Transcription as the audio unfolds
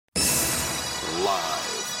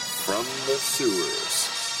Live from the sewers,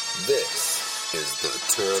 this is the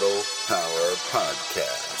Turtle Power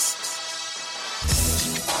Podcast.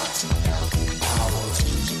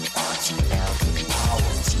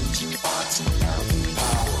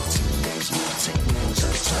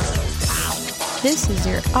 This is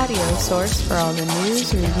your audio source for all the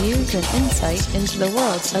news, reviews, and insight into the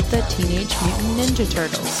world of the Teenage Mutant Ninja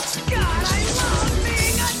Turtles. God, I love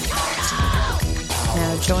being a turtle!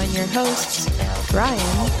 Now join your hosts, Ryan,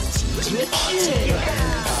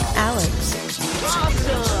 Alex,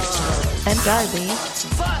 Awesome! and Darby.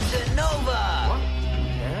 Bossa Nova!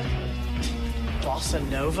 Bossa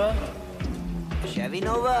Nova? Chevy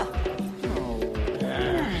Nova?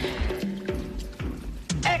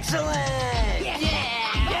 Excellent!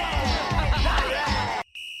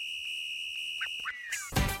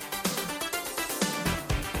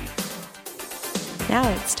 Now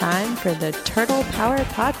it's time for the Turtle Power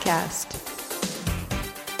Podcast.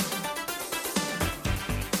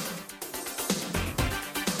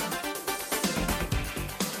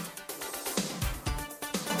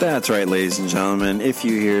 That's right, ladies and gentlemen. If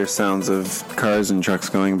you hear sounds of cars and trucks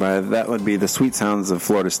going by, that would be the sweet sounds of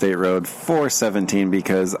Florida State Road 417,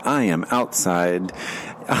 because I am outside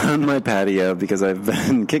on my patio because I've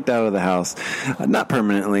been kicked out of the house, not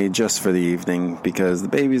permanently, just for the evening, because the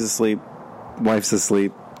baby's asleep, wife's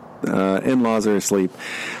asleep, in-laws are asleep,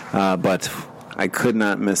 but I could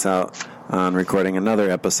not miss out on recording another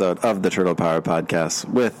episode of the Turtle Power Podcast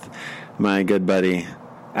with my good buddy,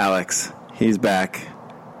 Alex. He's back.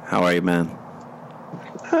 How are you, man?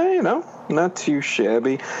 Not too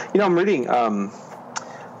shabby. I'm reading.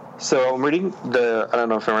 So I'm reading I don't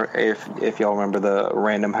know if y'all remember the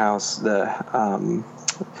Random House, the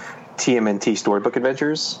TMNT Storybook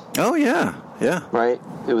Adventures. Oh yeah. Right.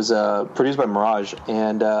 It was produced by Mirage,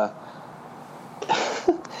 and so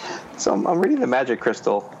I'm reading the Magic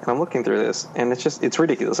Crystal, and I'm looking through this, and it's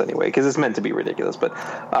ridiculous anyway, because it's meant to be ridiculous, but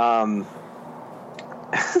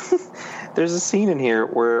there's a scene in here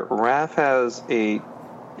where Raph has a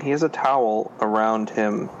towel around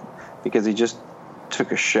him because he just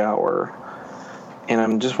took a shower, and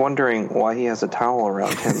I'm just wondering why he has a towel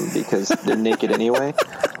around him, because they're naked anyway.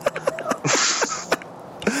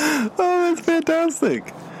 Oh, that's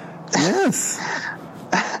fantastic. Yes.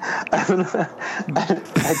 I don't know.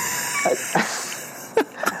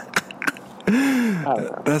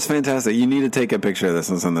 That's fantastic. You need to take a picture of this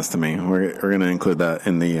and send this to me. We're going to include that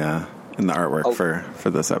in the artwork for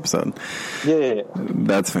this episode. Yeah.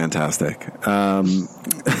 That's fantastic. And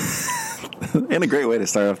a great way to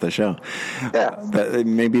start off the show. Yeah.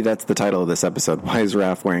 Maybe that's the title of this episode. Why is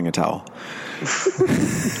Raph wearing a towel?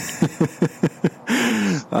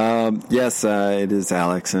 Yes, it is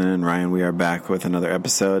Alex and Ryan. We are back with another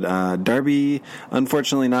episode. Darby,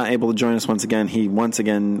 unfortunately, not able to join us once again. He once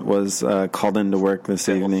again was called into work this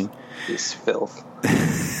evening. He's filth.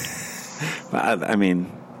 I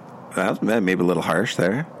mean, that may be a little harsh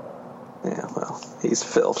there. Yeah, well, he's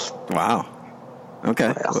filth. Wow.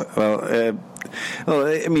 Okay. Well,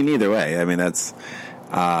 I mean, either way, I mean, that's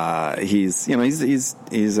he's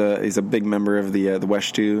a big member of the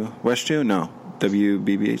West 2, no,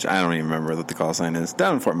 WBBH. I don't even remember what the call sign is,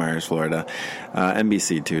 down in Fort Myers, Florida.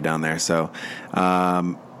 NBC2 down there. So,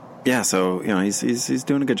 he's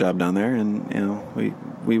doing a good job down there, and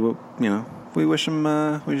we wish him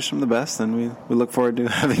the best, and we look forward to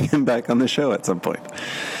having him back on the show at some point.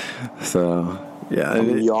 So, yeah,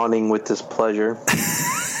 I'm yawning with displeasure.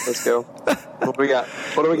 Let's go. What do we got?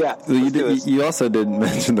 You also did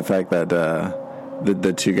mention the fact that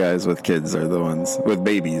the two guys with kids are the ones with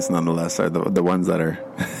babies, nonetheless, are the ones that are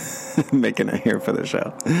making it here for the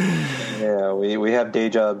show. Yeah, we have day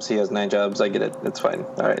jobs. He has night jobs. I get it. It's fine.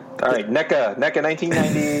 All right. NECA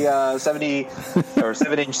 1990 70 or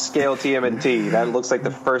 7-inch scale TMNT. That looks like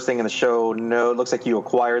the first thing in the show. No, it looks like you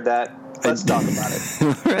acquired that. Let's talk about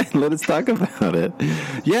it. Right, let us talk about it.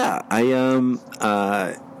 Yeah,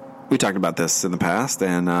 we talked about this in the past,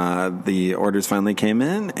 and the orders finally came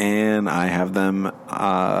in, and I have them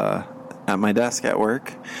at my desk at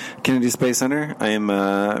work, Kennedy Space Center. I am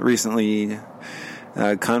recently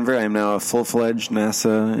a convert. I am now a full-fledged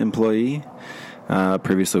NASA employee.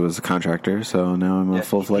 Previously was a contractor, so now I'm a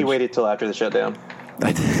full-fledged. You waited till after the shutdown.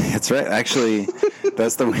 That's right. Actually, that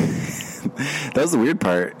was the weird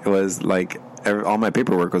part. It was like all my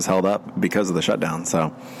paperwork was held up because of the shutdown.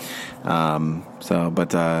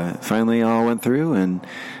 But finally all went through and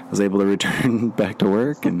was able to return back to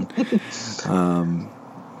work, and so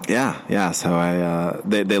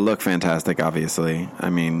they look fantastic, obviously. I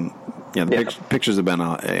mean, the pictures have been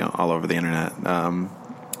all over the internet.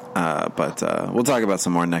 But we'll talk about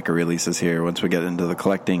some more NECA releases here once we get into the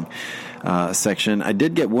collecting section. I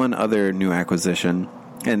did get one other new acquisition,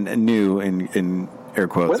 and new in air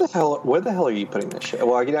quotes. Where the hell are you putting this shit?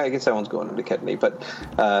 Well, I guess that one's going into Kennedy, but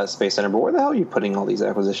Space Center. But where the hell are you putting all these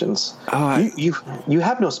acquisitions? You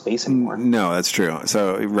have no space anymore. No, that's true.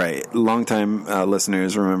 So, right, longtime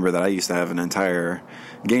listeners remember that I used to have an entire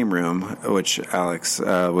game room, which Alex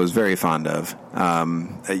was very fond of.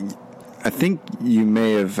 I think you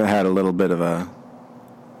may have had a little bit of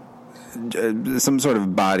some sort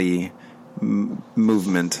of body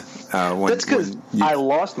movement. That's because I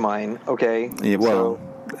lost mine. Okay. Yeah, well,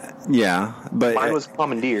 yeah, but mine was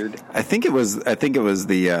commandeered. I think it was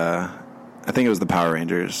the Power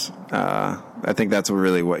Rangers. I think that's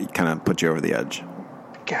really what kind of put you over the edge.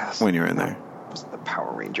 When you were in there. It was the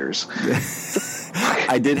Power Rangers.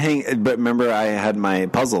 I did hang, but remember I had my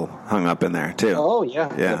puzzle hung up in there too. Oh yeah,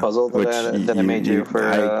 the puzzle that I made you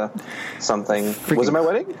for something. Was it my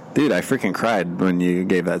wedding? Dude, I freaking cried when you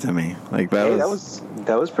gave that to me. Like that was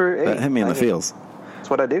pretty. That hit me in the feels. That's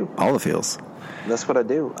what I do. All the feels. That's what I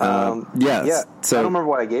do. Yeah. So I don't remember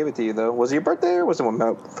why I gave it to you though. Was it your birthday or was it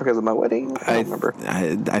because of my wedding? I don't remember.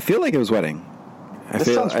 I feel like it was wedding.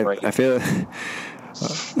 Sounds right. I feel.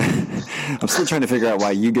 I'm still trying to figure out why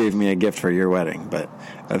you gave me a gift for your wedding, but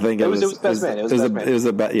I think it was best man. It was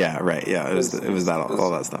yeah, right. Yeah, it was that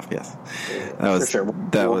all that stuff. Yes, that was for sure.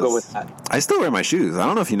 We'll go with that. I still wear my shoes. I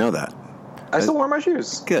don't know if you know that. I still wear my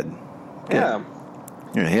shoes. Good. Yeah.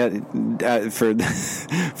 Yeah, for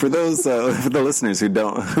those for the listeners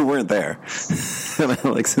who weren't there at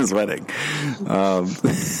Alex's wedding,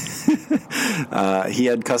 he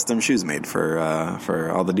had custom shoes made for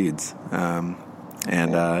all the dudes.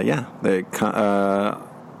 The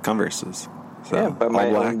Converses. So, yeah, by my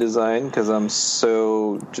own design because I'm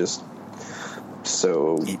so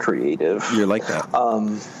creative. You're like that.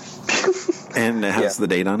 And it has the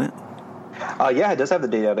date on it. Yeah, it does have the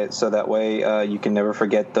date on it, so that way you can never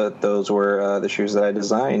forget that those were the shoes that I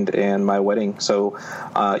designed and my wedding. So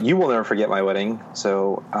you will never forget my wedding.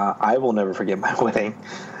 So I will never forget my wedding.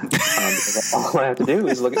 All I have to do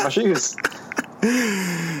is look at my shoes.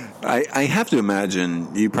 I have to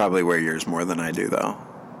imagine you probably wear yours more than I do, though.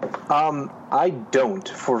 I don't,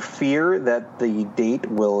 for fear that the date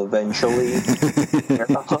will eventually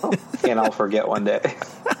and I'll forget one day.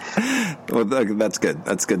 Well, that's good.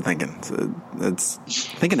 That's good thinking. It's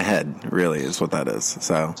thinking ahead, really, is what that is.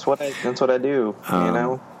 So that's what I do. You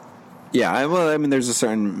know. Yeah, I mean, there's a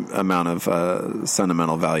certain amount of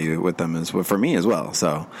sentimental value with them for me as well.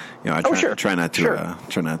 So, I try not to.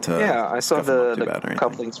 Yeah, I saw the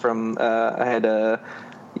couplings from. I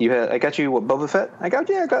got you what, Boba Fett? I got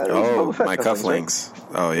Boba Fett. My cufflinks. Right?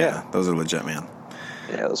 Oh yeah, those are legit, man.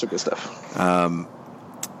 Yeah, those are good stuff.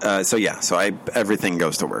 So everything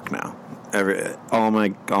goes to work now. All my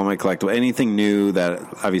collectible, anything new that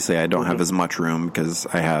obviously I don't have as much room because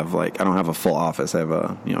I don't have a full office. I have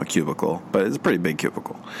a cubicle, but it's a pretty big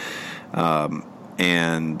cubicle. So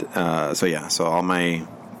all my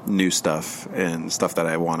new stuff and stuff that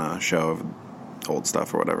I want to show, old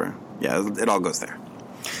stuff or whatever. Yeah, it all goes there.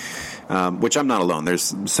 Which I'm not alone.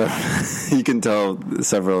 There's you can tell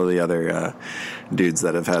several of the other dudes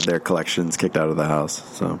that have had their collections kicked out of the house.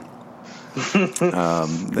 So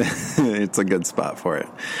it's a good spot for it.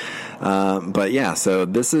 But yeah, so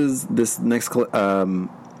this next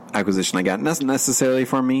acquisition I got, not necessarily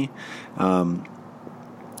for me,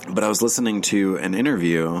 but I was listening to an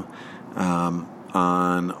interview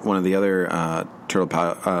on one of the other Turtle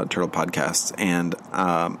podcasts, and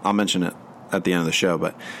I'll mention it at the end of the show,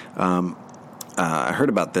 but I heard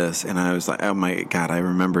about this and I was like, oh my God, I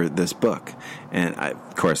remember this book. And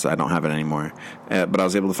of course I don't have it anymore, but I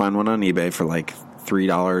was able to find one on eBay for like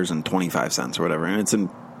 $3.25 or whatever, and it's in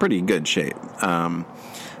pretty good shape. And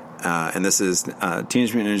this is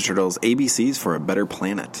Teenage Mutant Ninja Turtles ABCs for a Better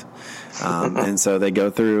Planet. And so they go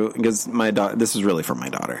through, because this is really for my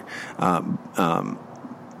daughter,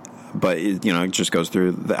 but it just goes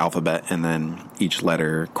through the alphabet, and then each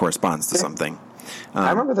letter corresponds to something. I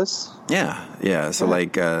remember this. Yeah. So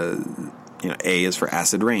like, A is for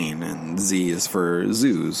acid rain, and Z is for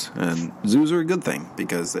zoos, and zoos are a good thing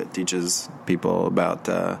because it teaches people about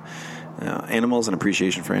animals and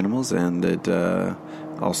appreciation for animals, and it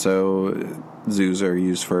also zoos are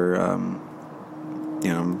used for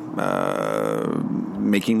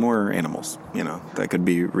making more animals, that could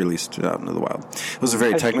be released out into the wild. Those are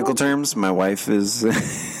very technical terms. My wife is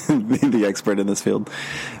the expert in this field,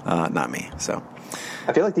 not me. So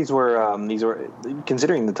I feel like these were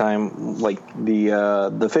considering the time, like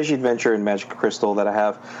the Fishy Adventure and Magic Crystal that I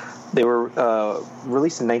have. They were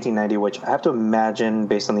released in 1990, which I have to imagine,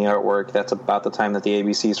 based on the artwork, that's about the time that the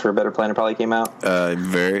ABCs for A Better Planet probably came out.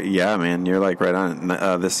 Yeah, man, you're like right on.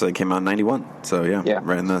 This came out in 91, so yeah,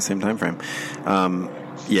 right in the same time frame.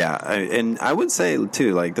 And I would say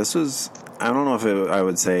too, like this was, I don't know if I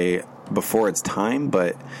would say before its time,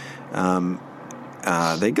 but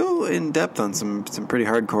they go in depth on some pretty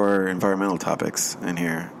hardcore environmental topics in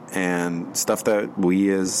here, and stuff that we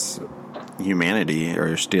as humanity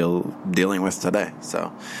are still dealing with today.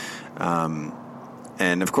 So,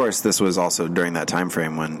 and of course, this was also during that time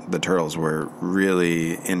frame when the Turtles were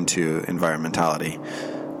really into environmentality.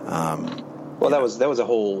 Well, that was a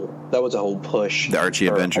whole push. The Archie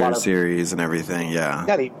Adventures series and everything, yeah.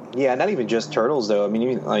 Not even just Turtles though. I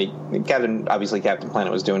mean, like Captain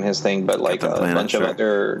Planet was doing his thing, but like Captain Planet, bunch of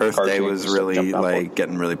other Earth Day was really like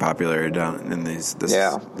getting really popular down in this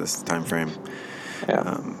time frame.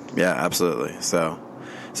 Yeah, absolutely. So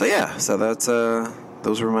that's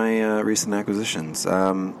those were my recent acquisitions.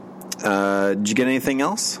 Did you get anything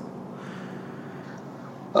else?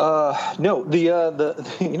 No,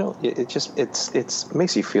 it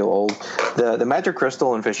makes you feel old. The Magic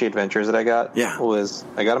Crystal and Fishy Adventures that I got I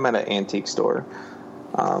got them at an antique store.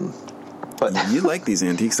 But you like these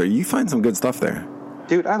antique stores. You find some good stuff there.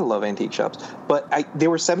 Dude, I love antique shops. But they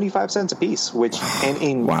were 75 cents a piece, which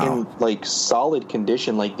in like solid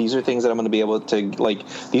condition. Like these are things that I'm going to be able to like.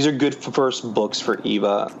 These are good first books for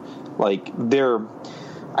Eva. Like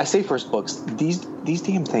I say first books. These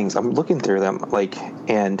damn things. I'm looking through them like,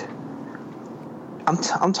 and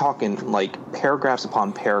I'm talking like paragraphs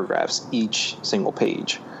upon paragraphs each single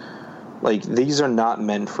page. Like these are not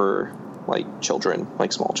meant for like children,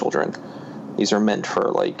 like small children. These are meant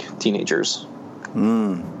for like teenagers.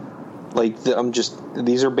 Like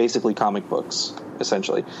these are basically comic books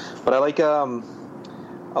essentially. But I like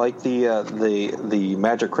the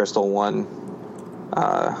Magic Crystal one.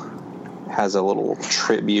 Has a little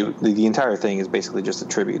tribute. The entire thing is basically just a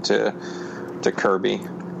tribute to Kirby.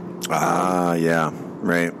 Yeah,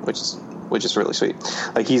 right. Which is really sweet.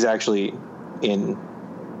 Like he's actually in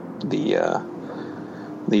the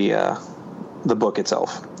book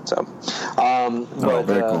itself. So,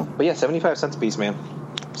 very cool. But yeah, 75 cents a piece, man.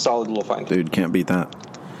 Solid little find. Dude, can't beat that.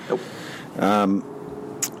 Nope.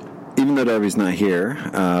 Even though Darby's not here,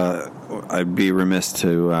 I'd be remiss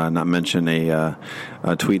to not mention a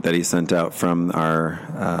tweet that he sent out from our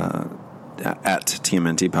at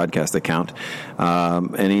TMNT podcast account,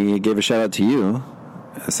 and he gave a shout out to you,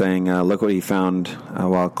 saying, "Look what he found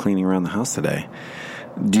while cleaning around the house today."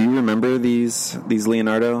 Do you remember these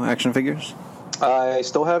Leonardo action figures? I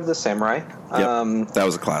still have the Samurai. Yep. That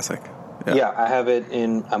was a classic. Yeah, I have it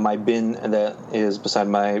in my bin that is beside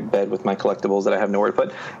my bed with my collectibles that I have nowhere to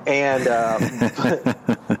put. And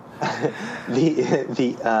the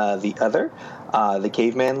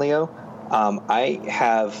Caveman Leo, I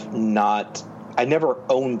never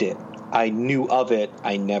owned it. I knew of it.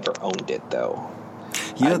 I never owned it though.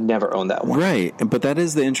 I never owned that one. Right, but that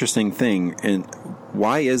is the interesting thing. And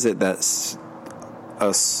why is it that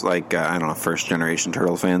us, like I don't know, first generation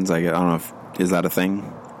Turtle fans? I don't know is that a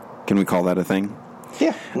thing? Can we call that a thing?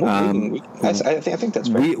 Yeah, I think that's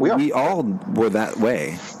fair. We all were that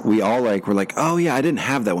way. We all were like, oh yeah, I didn't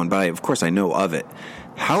have that one, but of course I know of it.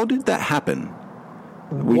 How did that happen?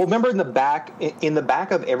 Well, remember in the back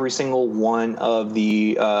of every single one of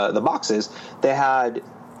the boxes, they had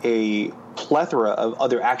a plethora of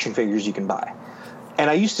other action figures you can buy. And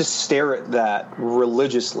I used to stare at that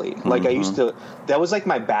religiously. Like I used to, that was like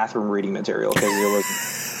my bathroom reading material because there was.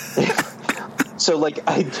 So like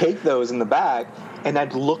I'd take those in the back and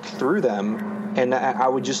I'd look through them and I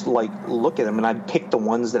would just like look at them and I'd pick the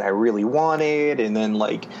ones that I really wanted and then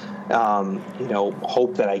like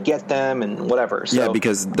hope that I get them and whatever. So, yeah,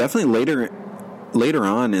 because definitely later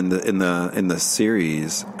on in the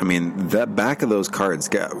series, I mean, that back of those cards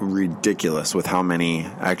got ridiculous with how many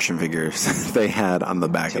action figures they had on the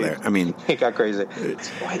back of there. I mean, it got crazy.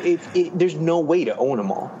 There's no way to own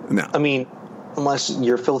them all. No, I mean, unless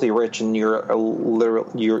you're filthy rich and you were a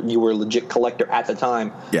legit collector at the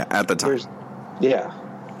time. Yeah, at the time.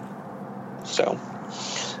 So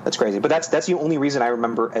that's crazy. But that's the only reason I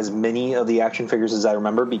remember as many of the action figures as I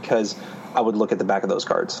remember, because I would look at the back of those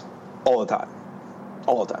cards all the time.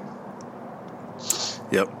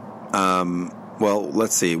 Yep. Well,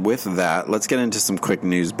 let's see. With that, let's get into some quick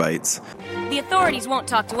news bites. The authorities won't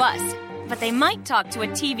talk to us, but they might talk to a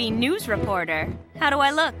TV news reporter. How do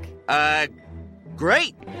I look?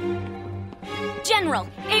 Great. General,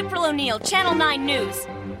 April O'Neil, Channel 9 News.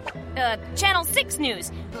 Channel 6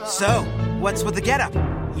 News. So, what's with the getup?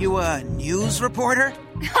 You a news reporter?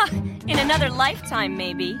 In another lifetime,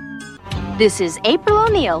 maybe. This is April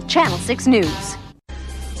O'Neil, Channel 6 News.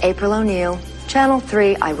 April O'Neil, Channel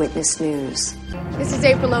 3 Eyewitness News. This is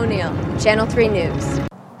April O'Neil, Channel 3 News.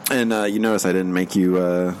 And you notice I didn't make you.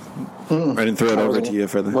 I didn't throw it over to you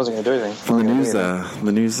for the. Wasn't gonna do anything. For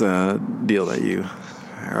the news deal that you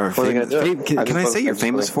are famous. Can I say you're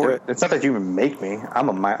famous for it? It's not that you even make me.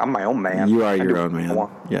 I'm my own man. You are your own man.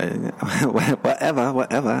 Yeah.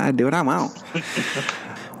 Whatever. I do what I want.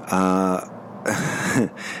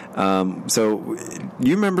 So,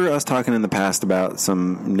 you remember us talking in the past about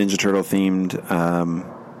some Ninja Turtle themed,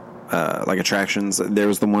 like attractions? There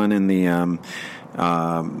was the one in the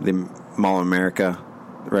Mall of America,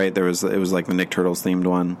 right? It was like the Nick Turtles themed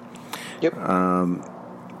one. Yep.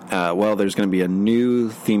 Well, there's going to be a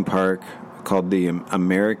new theme park called the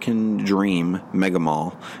American Dream Mega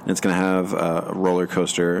Mall, and it's going to have a roller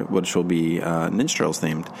coaster, which will be Ninja Turtles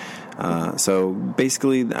themed. So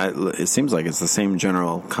basically, it seems like it's the same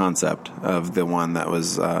general concept of the one that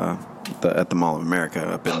was at the Mall of America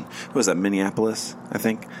up in, what was that, Minneapolis, I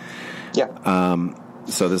think? Yeah.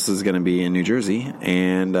 So this is going to be in New Jersey,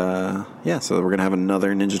 and so we're going to have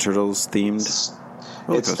another Ninja Turtles themed.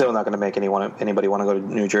 It's still not going to make anybody want to go to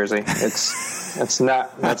New Jersey. That's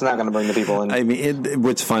not going to bring the people in. I mean,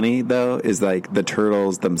 what's funny though is like the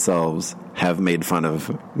Turtles themselves have made fun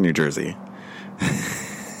of New Jersey.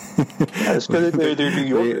 That's because they're New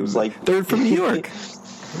Yorkers. Like they're from New York.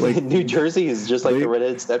 Like New Jersey is just like the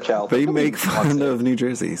redheaded stepchild. They make fun of New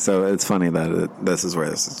Jersey, so it's funny that this is where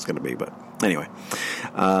this is going to be. But anyway,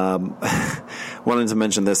 wanted to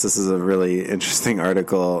mention this. This is a really interesting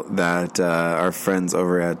article that our friends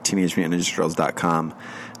over at TeenageMutantNinjaTurtles.com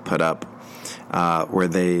put up, where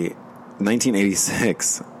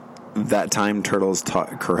 1986, that time Turtles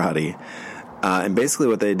taught karate, and basically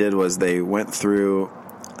what they did was they went through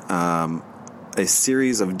a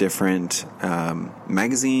series of different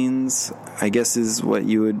magazines, I guess is what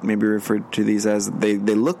you would maybe refer to these as. They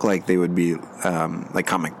look like they would be like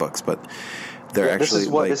comic books, but they're actually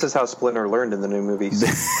this is how Splinter learned in the new movies.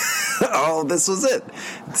 Oh, this was it.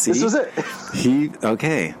 See? This was it.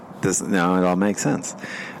 Now it all makes sense.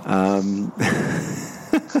 Oh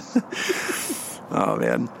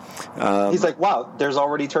man. He's like, wow, there's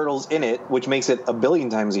already turtles in it, which makes it a billion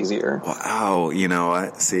times easier. Wow, you know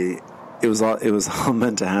what? See, it was all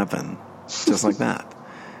meant to happen, just like that.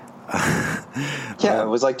 Yeah, it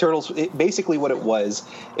was like Turtles. Basically, what it was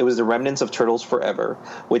the remnants of Turtles Forever,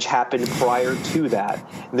 which happened prior to that.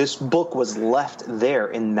 This book was left there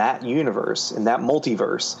in that universe, in that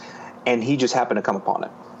multiverse, and he just happened to come upon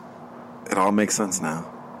it. It all makes sense now.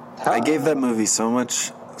 I gave that movie so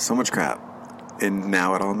much crap, and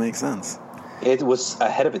now it all makes sense. It was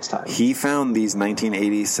ahead of its time. He found these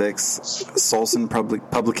 1986 Solson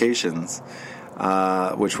publications,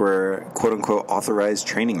 which were quote-unquote authorized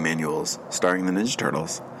training manuals starring the Ninja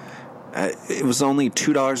Turtles. It was only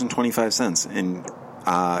 $2.25, and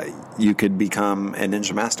you could become a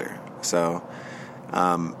Ninja Master. So,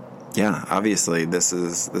 obviously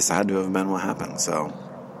this had to have been what happened. So,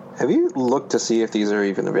 have you looked to see if these are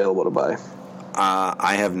even available to buy?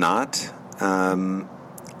 I have not.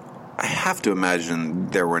 I have to imagine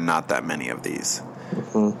there were not that many of these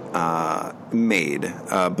made,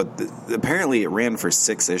 but apparently it ran for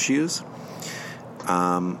 6 issues.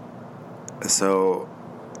 So,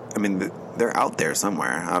 I mean, they're out there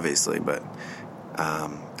somewhere, obviously, but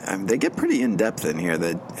they get pretty in depth in here.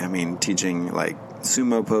 Teaching like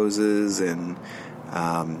sumo poses and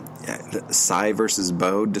Sai versus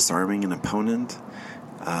Bo, disarming an opponent.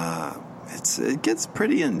 It gets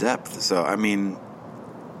pretty in depth. So, I mean,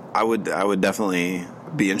 I would definitely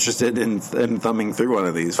be interested in thumbing through one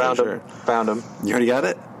of these. Found them. You already got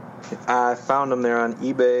it? I found them. They're on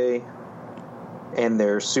eBay, and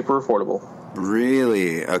they're super affordable.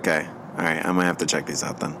 Really? Okay. All right. I'm gonna have to check these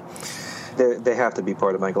out then. They have to be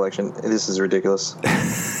part of my collection. This is ridiculous.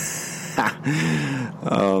 Yeah.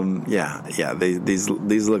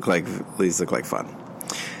 These look like fun.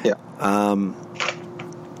 Yeah.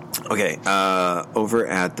 Okay. Over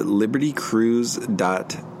at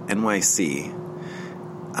libertycruise.nyc,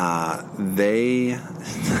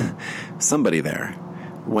 somebody there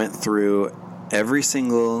went through every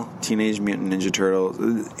single Teenage Mutant Ninja Turtles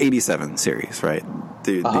 87 series, right?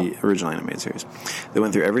 The original animated series. They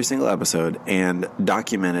went through every single episode and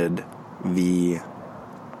documented the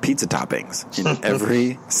pizza toppings in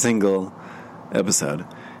every single episode,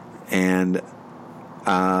 and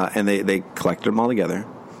they collected them all together.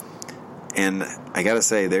 And I gotta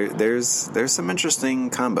say, there's some interesting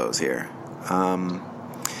combos here.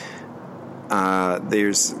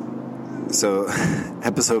 There's So,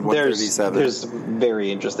 episode 137. There's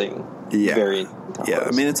very interesting. Yeah. Very. Yeah.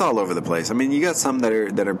 I mean, it's all over the place. I mean, you got some that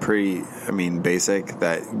are pretty. I mean, basic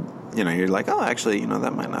that. You're like, oh, actually,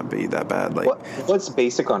 that might not be that bad. Like, what's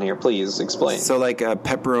basic on here? Please explain. So, like a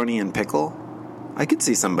pepperoni and pickle, I could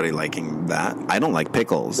see somebody liking that. I don't like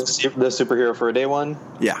pickles. The superhero for a day one.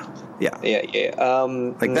 Yeah.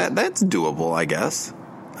 Like that's doable, I guess.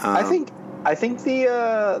 I think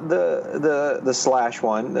the slash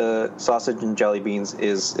one, the sausage and jelly beans,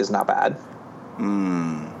 is not bad.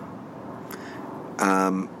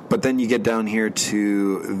 But then you get down here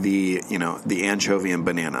to the anchovy and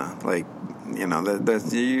banana. Like,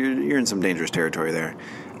 you're in some dangerous territory there.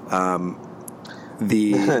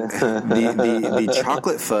 The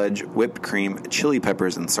chocolate fudge, whipped cream, chili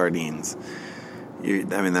peppers, and sardines. You're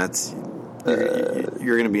going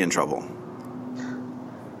to be in trouble.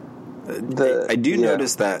 I do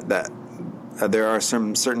notice that there are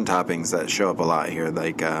some certain toppings that show up a lot here,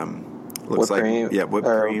 like whipped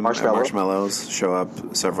cream, marshmallows show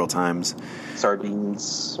up several times.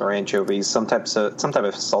 Sardines or anchovies, some type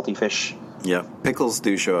of salty fish. Yeah, pickles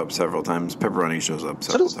do show up several times. Pepperoni shows up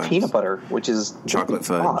several times. So does peanut butter, which is chocolate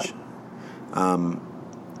fudge.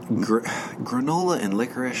 Granola and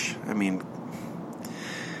licorice. I mean,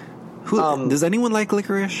 does anyone like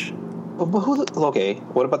licorice? Okay,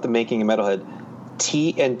 what about the making a metalhead?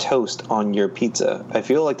 Tea and toast on your pizza. I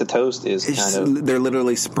feel like the toast is they're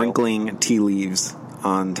literally sprinkling tea leaves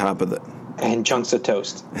on top of it. And chunks of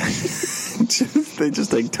toast. They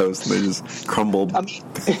just take toast and they just crumble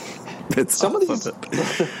bits some off of these, it.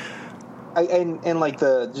 and like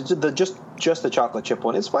the just the chocolate chip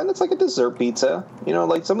one, it's fine. It's like a dessert pizza.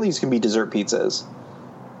 Like some of these can be dessert pizzas.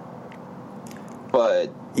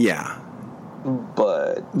 But yeah.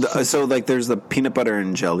 So like there's the peanut butter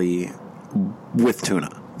and jelly with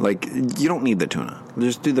tuna. Like you don't need the tuna.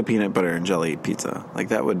 Just do the peanut butter and jelly pizza. Like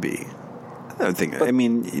that would be. I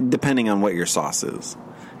mean, depending on what your sauce is.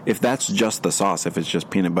 If that's just the sauce, if it's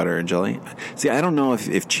just peanut butter and jelly. See, I don't know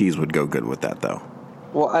if cheese would go good with that though.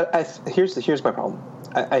 Well, here's my problem.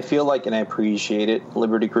 I feel like, and I appreciate it,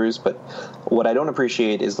 Liberty Cruise, but what I don't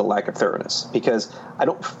appreciate is the lack of thoroughness, because I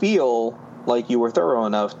don't feel like you were thorough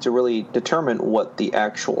enough to really determine what the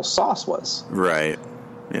actual sauce was. Right.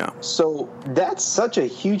 Yeah. So that's such a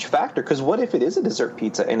huge factor, because what if it is a dessert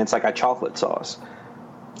pizza and it's like a chocolate sauce?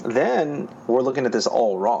 Then we're looking at this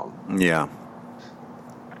all wrong. Yeah.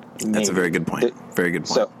 That's a very good point. Very good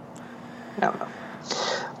point. So, I don't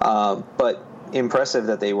know. But impressive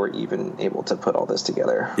that they were even able to put all this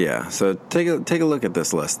together. Yeah. So take a look at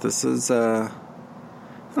this list. This is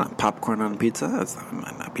popcorn on pizza. That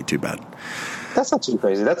might not be too bad. That's not too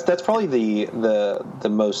crazy. That's probably the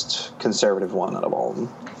most conservative one out of all of them.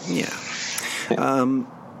 Yeah.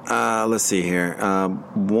 Let's see here.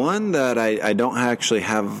 One that I don't actually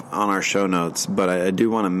have on our show notes, but I do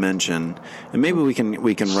want to mention, and maybe we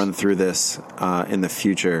can run through this in the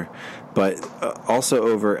future. But also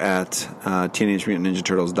over at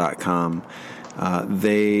TeenageMutantNinjaTurtles.com,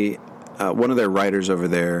 they one of their writers over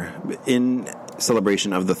there, in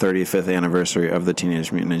celebration of the 35th anniversary of the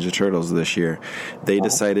Teenage Mutant Ninja Turtles this year, they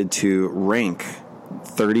decided to rank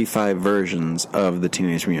 35 versions of the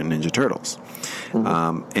Teenage Mutant Ninja Turtles.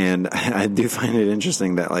 And I do find it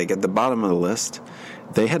interesting that, like, at the bottom of the list,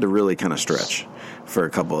 they had to really kind of stretch for a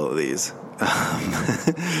couple of these.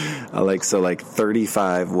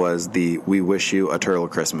 35 was the We Wish You a Turtle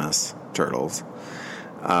Christmas Turtles.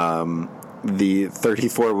 The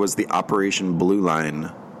 34 was the Operation Blue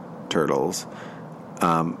Line Turtles,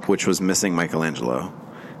 which was missing Michelangelo.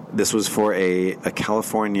 This was for a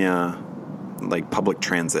California, like, public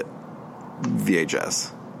transit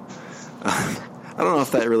VHS. I don't know if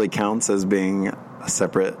that really counts as being a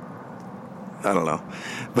separate. I don't know.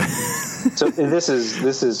 So this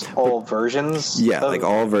is all versions? Yeah, like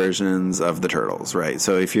all versions of the Turtles, right?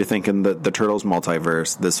 So if you're thinking the Turtles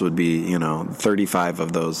multiverse, this would be, 35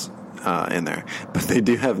 of those in there. But they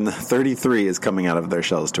do have 33 is coming out of their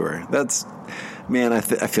Shells tour. That's, man, I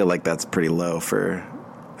feel like that's pretty low for,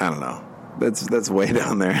 I don't know. That's way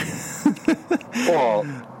down there. Well,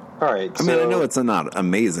 all right. I mean, I know it's not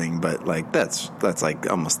amazing, but like that's like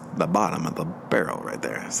almost the bottom of the barrel right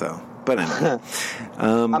there. So, but anyway,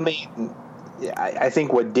 I mean, I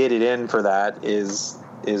think what did it in for that is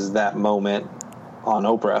that moment on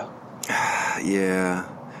Oprah. Yeah,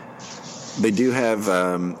 they do have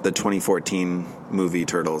the 2014 movie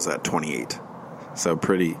Turtles at 28, so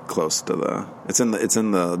pretty close to it's in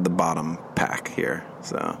the bottom pack here.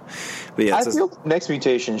 So, but yeah, I feel Next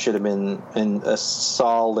Mutation should have been in a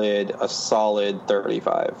solid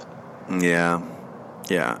 35. Yeah,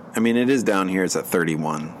 Yeah. I mean, it is down here. It's at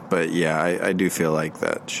 31. But, yeah, I do feel like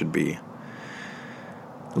that should be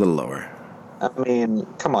a little lower. I mean,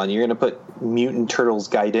 come on, you're going to put Mutant Turtles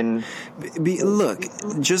Gaiden? Look,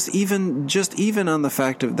 just even on the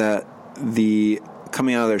fact of that, the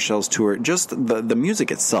Coming Out of Their Shells tour, just the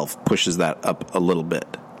music itself pushes that up a little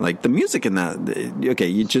bit. Like, the music in that,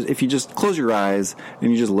 okay, if you just close your eyes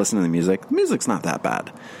and you just listen to the music's not that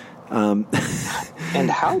bad. And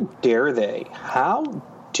how dare they? How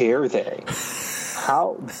dare they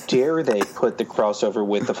put the crossover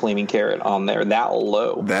with the Flaming Carrot on there that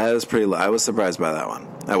low? That is pretty low. I was surprised by that one.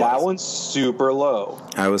 That one's super low.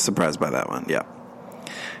 I was surprised by that one, yeah.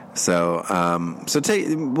 So,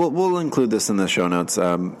 we'll include this in the show notes.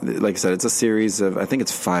 Like I said, it's a series of, I think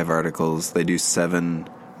it's 5 articles. They do 7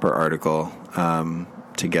 per article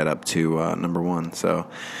to get up to number 1. So,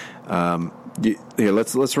 here,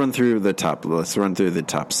 let's run through the top. Let's run through the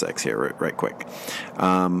top 6 here, right quick.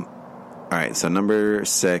 All right. So number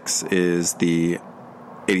 6 is the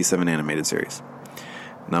 87 animated series.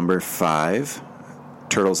 Number 5,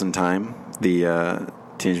 Turtles in Time, the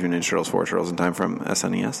Teenage Mutant Ninja Turtles 4 Turtles in Time from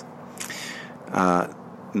SNES.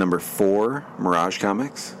 Number 4, Mirage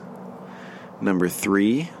Comics. Number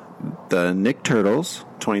 3, the Nick Turtles,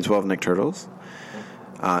 2012 Nick Turtles.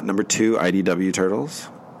 Number 2, IDW Turtles.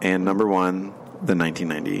 And number 1, the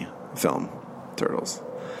 1990 film Turtles.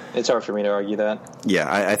 It's hard for me to argue that.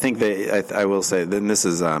 Yeah, I think I will say, then this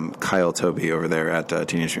is Kyle Toby over there at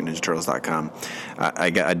TeenageMutantNinjaTurtles.com.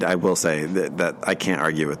 I will say that I can't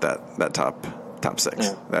argue with that top 6.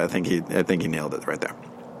 Yeah. I think he nailed it right there.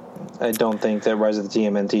 I don't think that Rise of the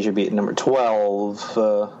TMNT should be at number 12,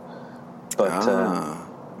 but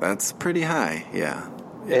that's pretty high. Yeah,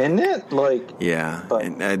 isn't it? Like, yeah, but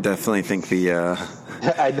and I definitely think the.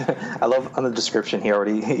 I love on the description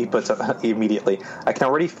he puts up immediately. I can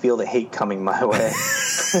already feel the hate coming my way.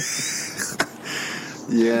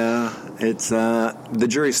 Yeah, it's the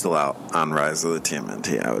jury's still out on Rise of the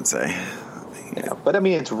TMNT, I would say. Yeah, but I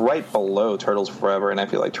mean, it's right below Turtles Forever, and I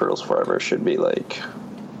feel like Turtles Forever should be like,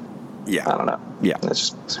 yeah, I don't know. Yeah, it's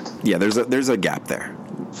just, yeah. There's a gap there.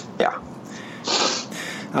 Yeah.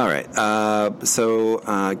 All right. So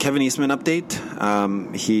Kevin Eastman update.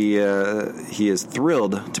 He is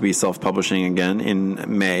thrilled to be self-publishing again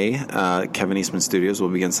in May. Kevin Eastman Studios will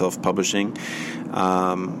begin self-publishing.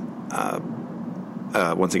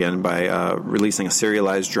 Once again by releasing a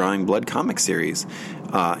serialized Drawing Blood comic series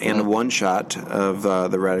and a one-shot of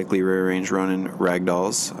the radically rearranged Ronin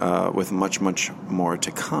Ragdolls with much, much more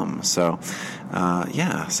to come. So,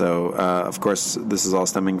 of course, this is all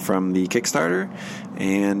stemming from the Kickstarter,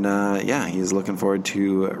 and he's looking forward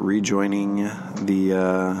to rejoining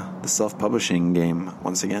the self-publishing game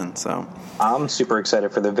once again. So I'm super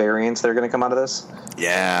excited for the variants that are going to come out of this.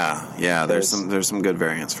 Yeah, there's some good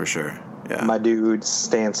variants for sure. Yeah. My dude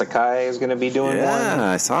Stan Sakai is going to be doing one.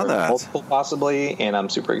 Yeah, I saw that. Multiple possibly, and I'm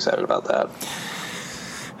super excited about that.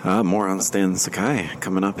 More on Stan Sakai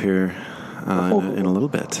coming up here in a little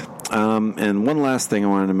bit. And one last thing I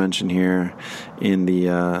wanted to mention here in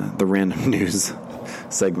the random news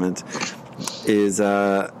segment is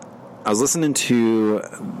I was listening to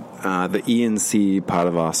the ENC Pod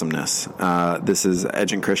of Awesomeness. This is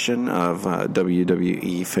Edge and Christian of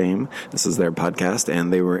WWE fame. This is their podcast,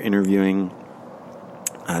 and they were interviewing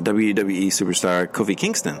WWE superstar Kofi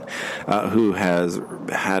Kingston, who has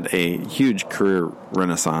had a huge career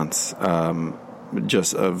renaissance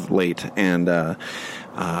just of late. And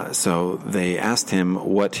so they asked him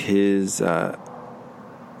what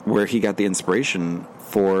where he got the inspiration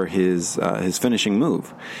for his finishing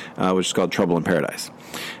move, which is called Trouble in Paradise.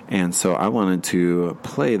 And so I wanted to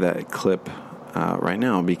play that clip right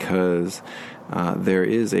now because there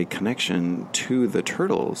is a connection to the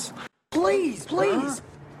Turtles. Please,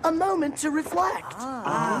 a moment to reflect.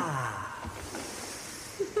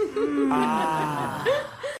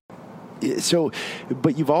 So,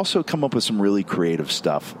 but you've also come up with some really creative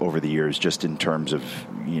stuff over the years, just in terms of,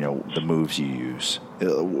 the moves you use.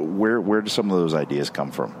 Where do some of those ideas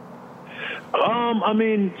come from?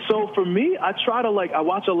 So for me, I try to I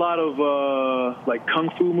watch a lot of kung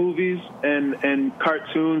fu movies and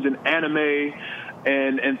cartoons and anime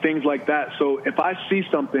and things like that. So if I see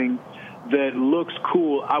something that looks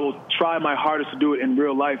cool, I will try my hardest to do it in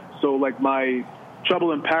real life. So my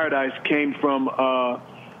Trouble in Paradise came from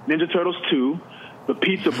Ninja Turtles 2. The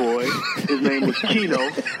pizza boy, his name was Kino,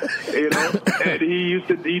 and he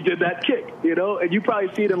did that kick, and you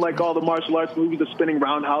probably see it in all the martial arts movies, the spinning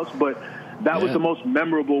roundhouse, but that was the most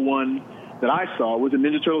memorable one that I saw was in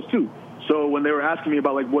Ninja Turtles 2. So when they were asking me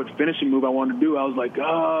about what finishing move I wanted to do, I was like,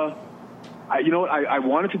 I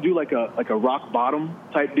wanted to do like a rock bottom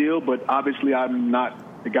type deal, but obviously I'm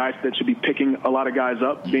not the guy that should be picking a lot of guys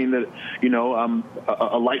up, being that, I'm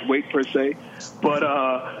a lightweight per se. But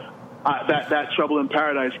that Trouble in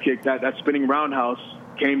Paradise kick, that spinning roundhouse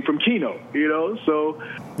came from Kino, so.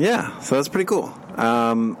 Yeah, so that's pretty cool.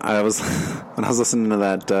 When I was listening to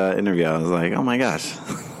that interview, I was like, oh my gosh,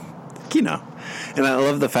 Kino. And I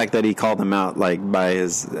love the fact that he called him out like by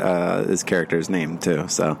his character's name too.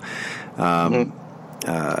 So, I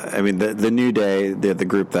mean, the New Day, the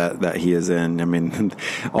group that he is in. I mean,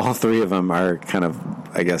 all three of them are kind of,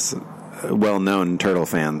 I guess, well-known Turtle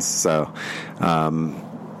fans. So,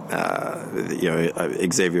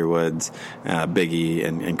 Xavier Woods, Big E,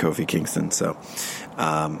 and Kofi Kingston. So,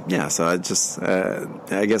 so I just,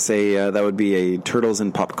 I guess that would be a Turtles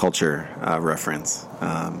in pop culture reference.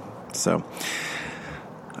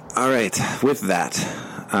 All right, with that,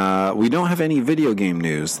 we don't have any video game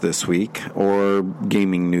news this week or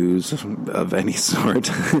gaming news of any sort.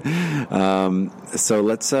 So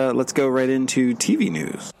let's go right into TV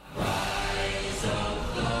news.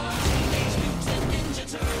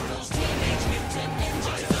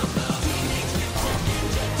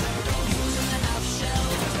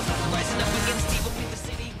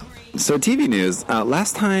 So TV news.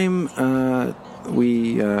 Last time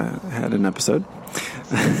we had an episode,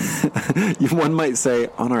 one might say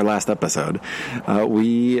on our last episode,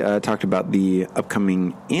 we talked about the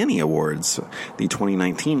upcoming Annie Awards, the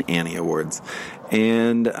 2019 Annie Awards,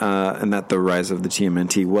 and that the Rise of the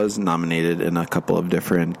TMNT was nominated in a couple of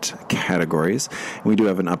different categories. We do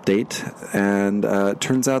have an update, and it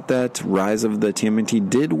turns out that Rise of the TMNT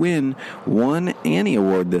did win one Annie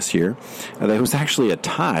Award this year. That was actually a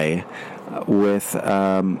tie with,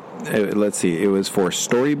 let's see, it was for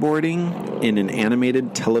storyboarding in an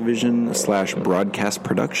animated television / broadcast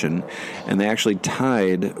production, and they actually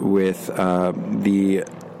tied with the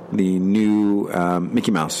new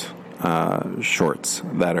Mickey Mouse shorts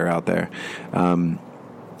that are out there.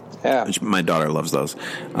 Which my daughter loves those.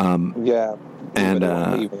 And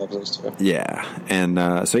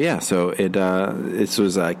so it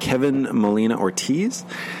was Kevin Molina Ortiz,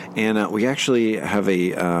 and we actually have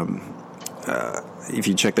if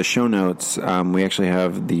you check the show notes, we actually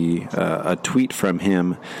have a tweet from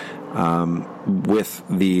him with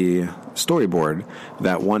the storyboard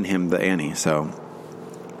that won him the Annie. So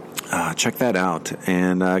check that out,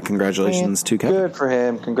 and congratulations to Kevin. Good for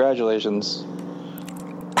him. Congratulations.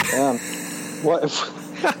 What?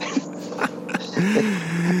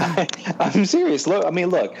 I'm serious. Look,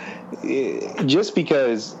 just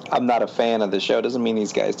because I'm not a fan of the show doesn't mean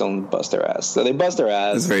these guys don't bust their ass. So they bust their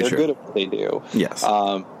ass. They're true. Good at what they do. Yes.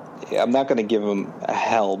 I'm not going to give them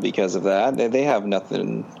hell because of that. They have not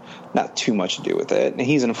too much to do with it. And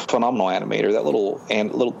he's a phenomenal animator. That little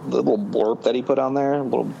blurb that he put on there,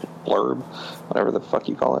 little blurb, whatever the fuck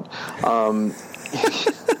you call it.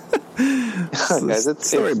 Guys,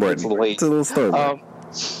 it's late. It's a little storyboard.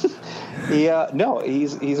 Yeah, no,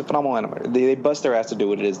 he's a phenomenal animator. They bust their ass to do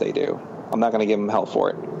what it is they do. I'm not going to give them hell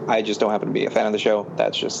for it. I just don't happen to be a fan of the show.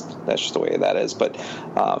 That's just the way that is. But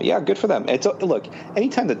good for them. Look,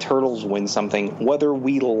 anytime the Turtles win something, whether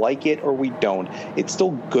we like it or we don't, it's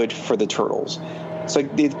still good for the Turtles. So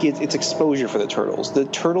it's exposure for the Turtles. The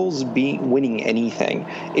Turtles winning anything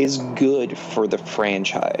is good for the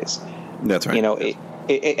franchise. That's right.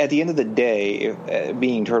 At the end of the day,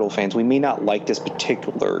 being Turtle fans, we may not like this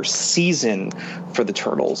particular season for the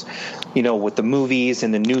Turtles, with the movies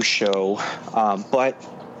and the new show, but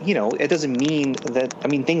it doesn't mean that.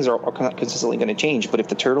 Things are consistently going to change. But if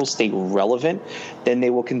the Turtles stay relevant, then they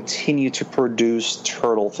will continue to produce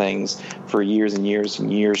Turtle things for years and years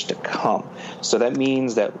and years to come. So that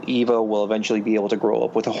means that Eva will eventually be able to grow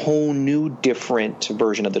up with a whole new, different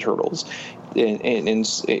version of the Turtles, and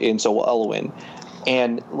so will Elwyn.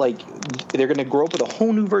 And they're going to grow up with a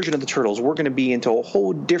whole new version of the Turtles. We're going to be into a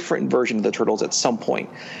whole different version of the Turtles at some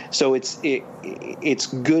point. So it's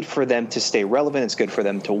good for them to stay relevant. It's good for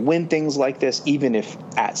them to win things like this, even if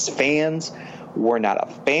as fans we're not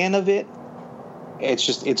a fan of it.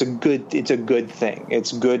 It's a good thing.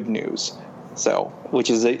 It's good news. So,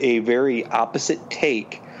 which is a very opposite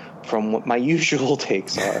take from what my usual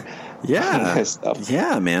takes are. Yeah, this stuff.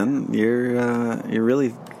 Yeah, man, you're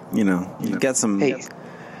really. You've got some. Hey,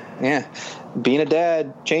 yeah, being a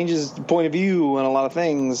dad changes the point of view on a lot of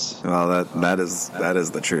things. Well, that is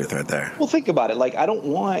the truth right there. Well, think about it. I don't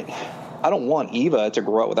want Eva to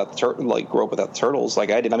grow up without the Turtles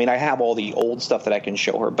like I did. I have all the old stuff that I can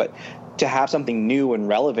show her, but to have something new and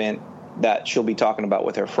relevant that she'll be talking about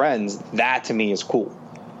with her friends, that to me is cool.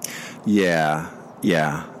 Yeah.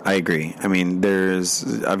 Yeah, I agree. I mean, there's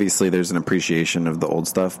an appreciation of the old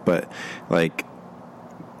stuff, but think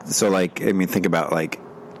about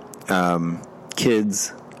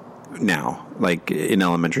kids now, like in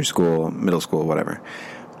elementary school, middle school, whatever.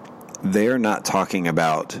 They're not talking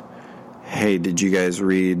about, hey, did you guys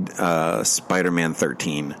read Spider-Man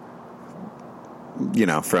 13?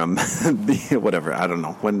 From whatever. I don't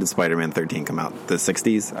know. When did Spider-Man 13 come out? The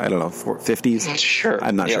 60s? I don't know. 50s? Sure.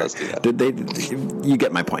 I'm not sure. Let's do that. You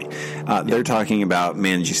get my point. They're talking about,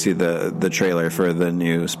 man, did you see the trailer for the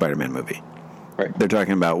new Spider-Man movie? Right. They're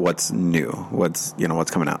talking about what's new, what's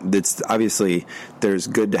coming out. It's obviously, there's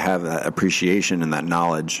good to have that appreciation and that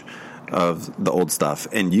knowledge of the old stuff,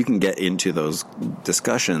 and you can get into those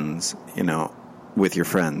discussions, with your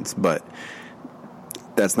friends, but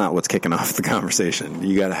that's not what's kicking off the conversation.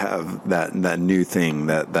 You got to have that new thing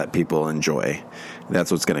that people enjoy.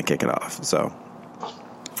 That's what's going to kick it off. So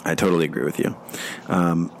I totally agree with you.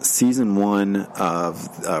 Season 1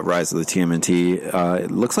 of Rise of the TMNT,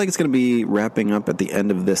 it looks like it's going to be wrapping up at the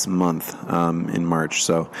end of this month, in March.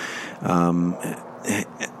 So,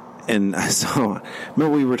 and so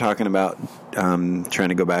remember we were talking about trying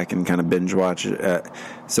to go back and kind of binge watch it.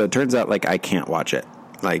 So it turns out I can't watch it.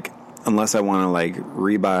 Unless I want to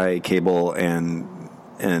rebuy cable and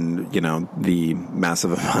the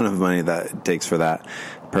massive amount of money that it takes for that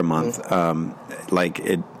per month. I'm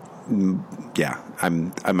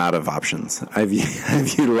out of options. I've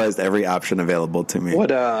utilized every option available to me. What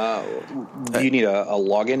do you need a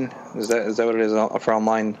login? Is that what it is for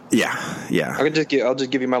online? Yeah. I'll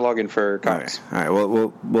just give you my login for Cox. All right.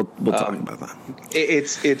 Well, we'll talk about that.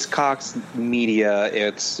 It's Cox Media.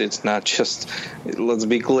 It's not just. Let's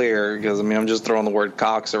be clear, because I'm just throwing the word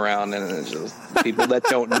Cox around, and it's just people that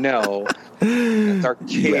don't know. It's our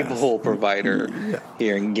cable provider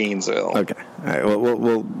here in Gainesville. Okay. All right.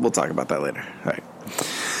 Well, we'll talk about that later. All right.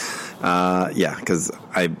 Because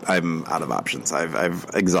I'm out of options. I've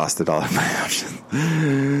exhausted all of my options.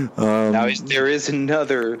 Now, there is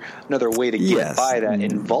another way to get by that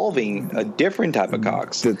involving a different type of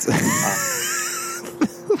Cox. With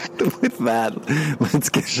that, let's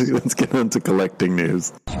get on to collecting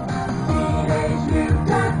news.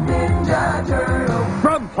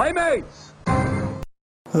 From Playmates.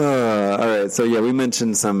 All right, so we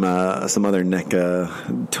mentioned some other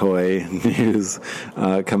NECA toy news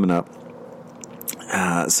coming up.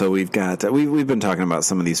 So we've got we've been talking about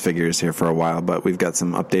some of these figures here for a while, but we've got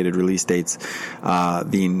some updated release dates.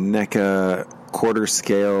 The NECA quarter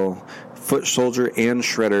scale Foot Soldier and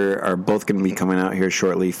Shredder are both going to be coming out here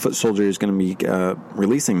shortly. Foot Soldier is going to be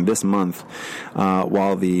releasing this month,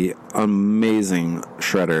 while the amazing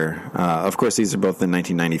Shredder, of course, these are both the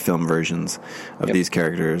 1990 film versions of these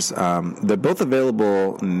characters. They're both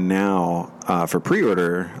available now for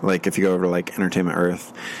pre-order. If you go over to Entertainment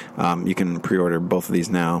Earth, you can pre-order both of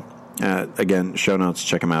these now. Again, show notes,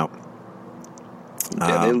 check them out.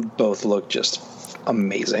 They both look just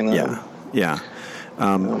amazing. Yeah.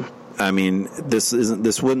 I mean, this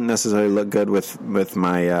wouldn't necessarily look good with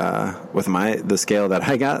the scale that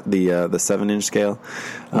I got, the 7-inch scale.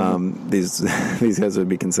 These guys would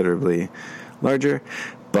be considerably larger.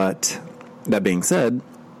 But that being said,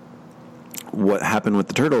 what happened with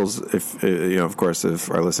the Turtles? If of course, if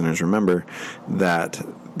our listeners remember that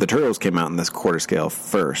the Turtles came out in this quarter scale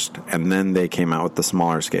first, and then they came out with the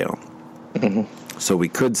smaller scale. Mm-hmm. So we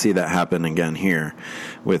could see that happen again here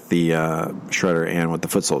with the Shredder and with the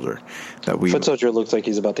Foot Soldier. Foot Soldier looks like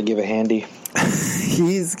he's about to give a handy.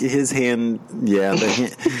 His hand,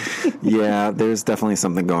 there's definitely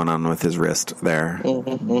something going on with his wrist there.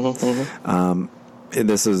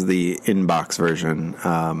 This is the in-box version.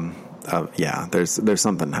 There's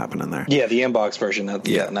something happening there. Yeah, the in-box version, not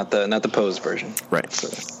the posed version. Right. So.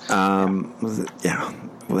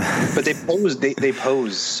 But they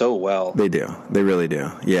pose so well. They do. They really do.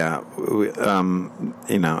 Yeah.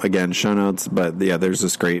 Again, show notes, but there's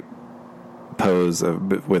this great pose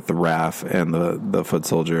with the Raph and the Foot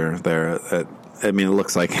Soldier there. It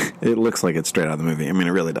looks like it's straight out of the movie. I mean,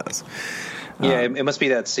 it really does. Yeah, it must be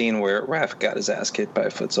that scene where Raph got his ass kicked by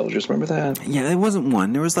foot soldiers. Remember that? Yeah, it wasn't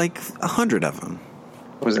one. There was 100 of them.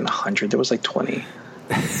 It wasn't 100. There was 20.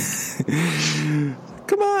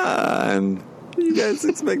 Come on. You guys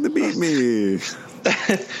expect to beat me.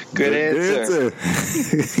 Good answer.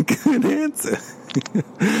 Good answer.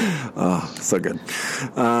 Oh, so good.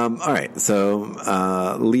 All right.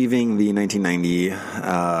 So, leaving the 1990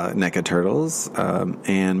 NECA Turtles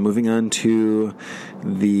and moving on to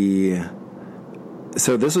the...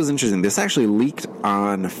 So this was interesting. This actually leaked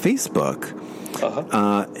on Facebook.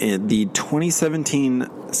 In the 2017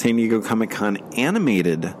 San Diego Comic-Con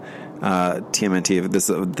animated TMNT, this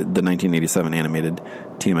the 1987 animated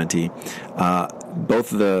TMNT. Both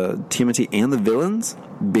the TMNT and the villains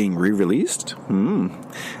being re-released.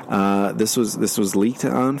 This was leaked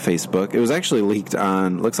on Facebook. It was actually leaked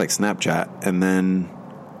on, looks like Snapchat, and then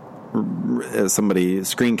somebody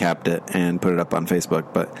screen capped it and put it up on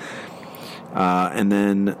Facebook. But and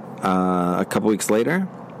then a couple weeks later,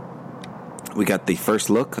 we got the first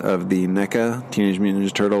look of the NECA Teenage Mutant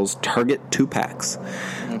Ninja Turtles Target 2-packs.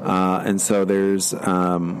 And so there's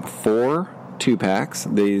 4 2-packs.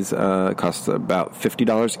 These cost about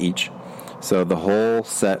 $50 each. So the whole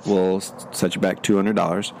set will set you back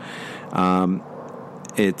 $200.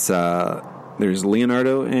 There's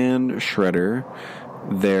Leonardo and Shredder.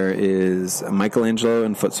 There is Michelangelo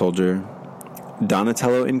and Foot Soldier,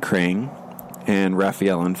 Donatello and Krang, and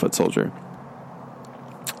Raphael and Foot Soldier.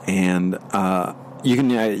 And you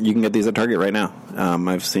can get these at Target right now.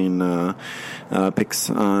 I've seen pics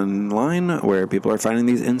online where people are finding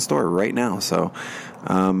these in store right now. So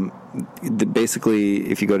basically,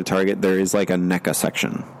 if you go to Target, there is like a NECA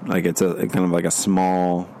section. Like it's a kind of like a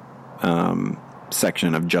small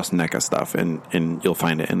section of just NECA stuff, and you'll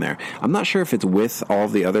find it in there. I'm not sure if it's with all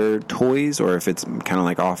the other toys or if it's kind of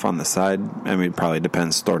like off on the side. I mean, it probably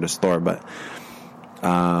depends store to store, but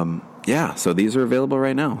yeah, so these are available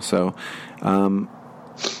right now. So I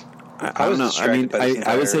don't know. I mean,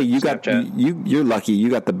 I would say you're lucky. You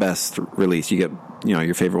got the best release. You get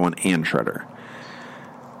your favorite one and Shredder.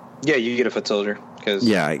 Yeah, you get a Foot Soldier.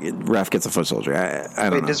 Yeah, Raph gets a Foot Soldier. I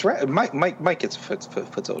don't know. Does Mike gets a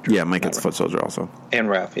Foot Soldier? Yeah, Mike gets a Foot Soldier also. And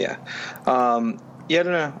Raph, yeah. Yeah, I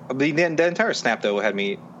don't know. The entire snap though had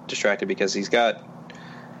me distracted because he's got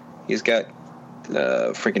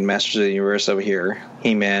freaking Masters of the Universe over here.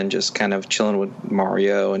 He-Man just kind of chilling with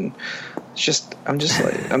Mario, and I'm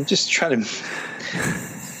just trying to.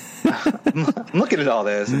 I'm looking at all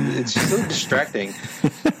this. It's so distracting.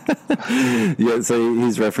 Yeah, so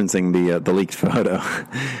he's referencing the leaked photo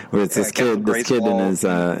where it's this kid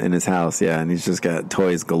in his house, yeah, and he's just got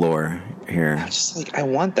toys galore here. I'm just like, I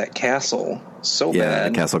want that castle so Yeah,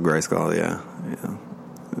 bad. Castle Grayskull, yeah.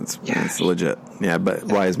 It's legit. Yeah, but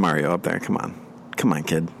why is Mario up there? Come on,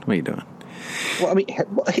 kid, what are you doing? Well, I mean,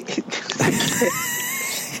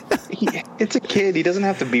 it's a kid. He doesn't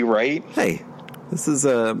have to be right. Hey,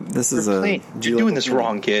 you're doing this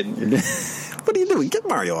wrong, kid. What are you doing? Get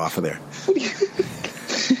Mario off of there.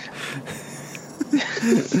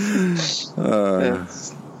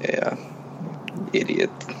 Yeah,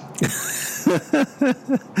 idiot.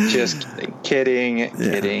 Just kidding.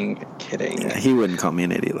 Yeah, he wouldn't call me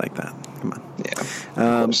an idiot like that. Come on. Yeah.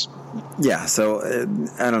 Yeah. So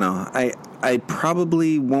I don't know. I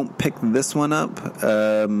probably won't pick this one up.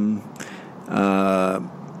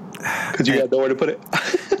 Because you got nowhere to put it.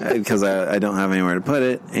 Because I don't have anywhere to put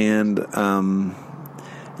it, and I've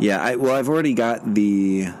already got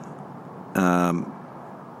the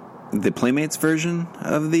Playmates version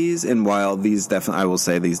of these, and while these I will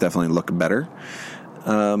say these definitely look better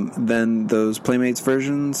than those Playmates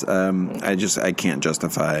versions, I can't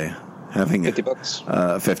justify having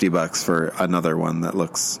 $50 for another one that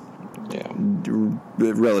looks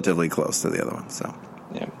relatively close to the other one. So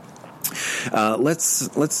yeah.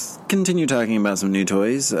 Let's continue talking about some new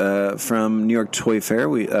toys from New York Toy Fair.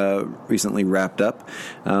 We recently wrapped up.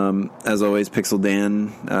 As always, Pixel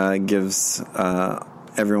Dan gives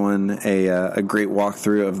everyone a great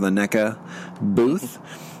walkthrough of the NECA booth,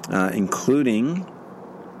 including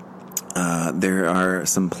there are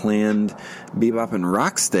some planned Bebop and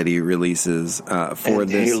Rocksteady releases for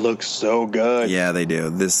this. They look so good. Yeah, they do.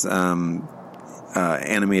 This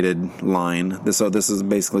animated line. So this is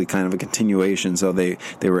basically kind of a continuation. So they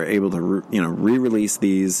were able to re-release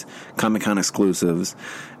these Comic-Con exclusives,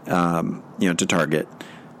 to Target,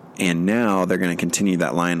 and now they're going to continue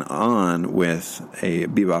that line on with a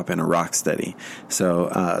Bebop and a Rocksteady. So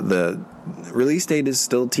the release date is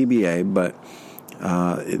still TBA, but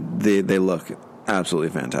they look absolutely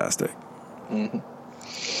fantastic. Mm-hmm.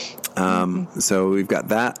 So we've got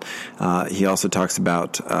that. He also talks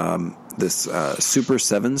about this Super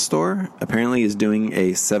 7 store apparently is doing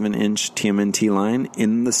a 7-inch TMNT line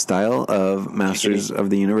in the style of Masters of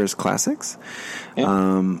the Universe Classics.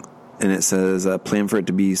 Yeah. And it says, plan for it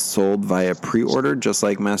to be sold via pre-order, just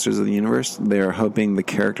like Masters of the Universe. They are hoping the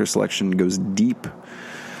character selection goes deep,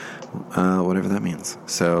 whatever that means.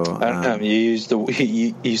 So I don't know. You used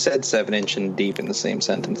you said 7-inch and deep in the same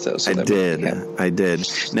sentence, though. So I did.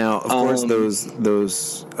 Now, of course, those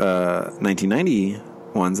 1990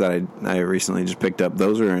 ones that I recently just picked up,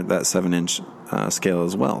 those are that 7-inch scale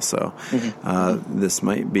as well. So this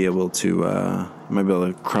might be able to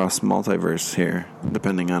cross multiverse here,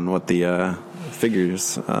 depending on what the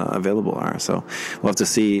figures available are. So we'll have to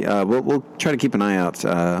see. We'll try to keep an eye out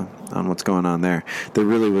on what's going on there. There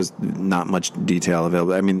really was not much detail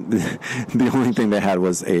available. I mean, the only thing they had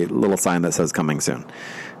was a little sign that says "Coming soon."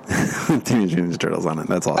 Teenage Mutant Ninja Turtles on it.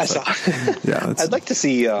 That's all. I saw. Yeah, I'd like to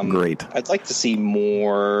see. Great. I'd like to see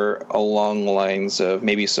more along the lines of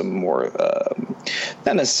maybe some more,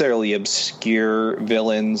 not necessarily obscure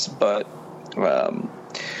villains, but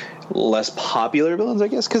less popular villains, I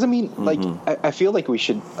guess. Because I mean, like, I feel like we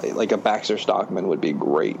should, like, a Baxter Stockman would be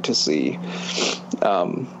great to see,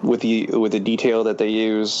 with the detail that they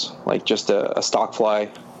use, like just a stock fly,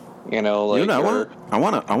 you know. Like, I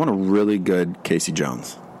want a really good Casey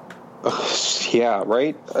Jones. Yeah,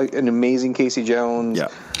 right. An amazing Casey Jones. Yeah.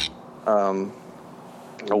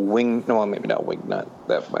 A wing. No, maybe not Wingnut.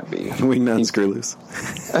 That might be Wingnut and Screw Loose.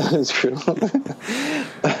 Screw.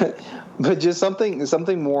 But just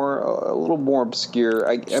something more, a little more obscure.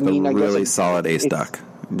 I mean, I really guess solid Ace Duck.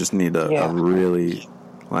 You just need a really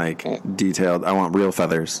detailed. I want real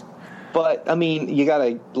feathers. But I mean, you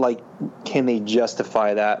gotta, like, can they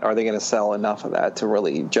justify that? Are they going to sell enough of that to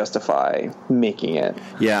really justify making it?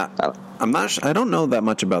 Yeah, I'm not. I don't know that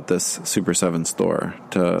much about this Super 7 store.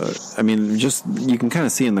 I mean, just you can kind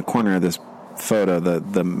of see in the corner of this photo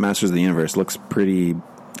that the Masters of the Universe looks pretty,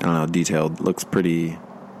 I don't know, detailed. Looks pretty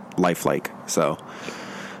lifelike. So,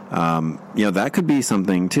 that could be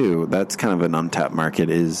something too. That's kind of an untapped market,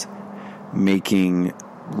 is making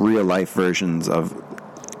real life versions of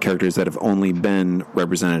characters that have only been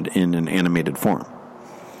represented in an animated form.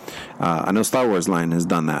 I know Star Wars line has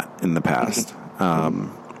done that in the past,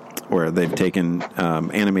 where they've taken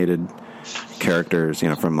animated characters,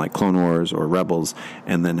 from like Clone Wars or Rebels,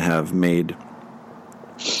 and then have made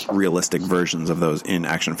realistic versions of those in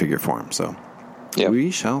action figure form. So we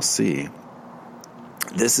shall see.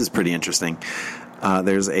 This is pretty interesting.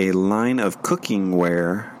 There's a line of cooking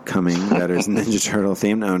ware coming that is Ninja Turtle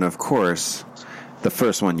themed, and of course, the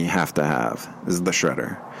first one you have to have is the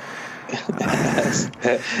shredder.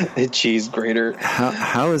 A cheese grater.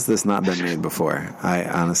 How has this not been made before? I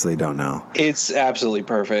honestly don't know. It's absolutely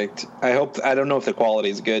perfect. I don't know if the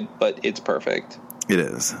quality is good, but it's perfect. It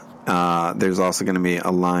is. There's also going to be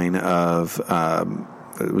a line of,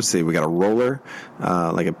 let's see, we got a roller,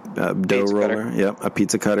 like a dough roller. Cutter. Yep, a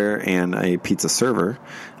pizza cutter and a pizza server,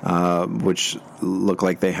 which look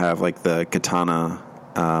like they have like the katana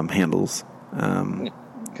handles.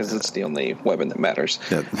 Because it's the only weapon that matters.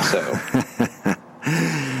 Yep. So,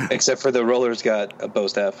 except for the roller's got a bow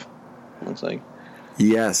staff. Looks like.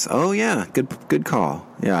 Yes. Oh, yeah. Good call.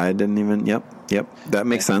 Yeah, I didn't even. Yep. That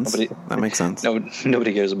makes sense. That makes sense.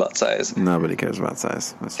 Nobody cares about size. Nobody cares about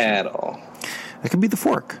size. At all. It could be the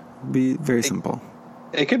fork. It'd be very simple.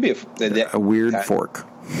 It could be a weird fork.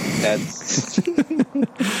 That's.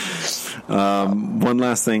 One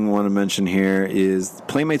last thing I want to mention here is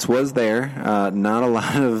Playmates was there. Not a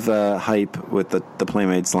lot of hype with the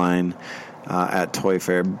Playmates line at Toy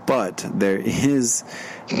Fair, but there is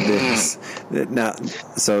this now.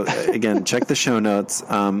 So again, check the show notes.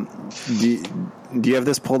 Do you have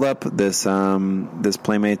this pulled up? This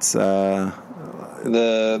Playmates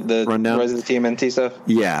the rundown? Rise of the TMNT stuff.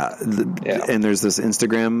 Yeah, and there's this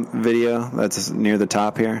Instagram video that's near the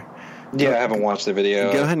top here. Yeah, I haven't watched the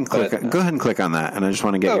video. Go ahead and click on that, and I just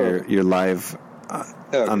want to get your live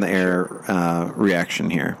on the air reaction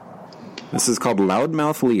here. This is called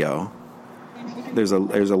Loudmouth Leo. There's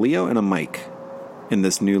a Leo and a Mike in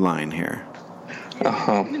this new line here.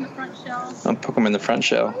 I'll put them in the front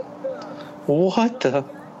shell. What the?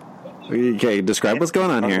 Okay, describe what's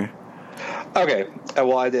going on here. Okay.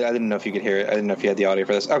 Well, I didn't know if you could hear it. I didn't know if you had the audio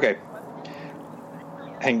for this. Okay.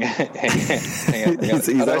 Hang on. He's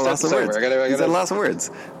at a loss of words. He's at a loss of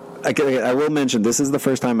words. I will mention, this is the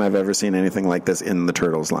first time I've ever seen anything like this in the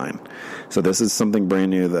Turtles line. So this is something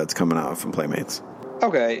brand new that's coming out from Playmates.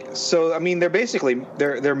 Okay, so I mean, they're basically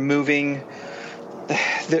they're moving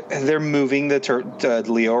the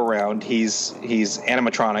Leo around. He's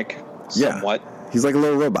animatronic somewhat. Yeah, he's like a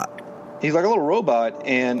little robot.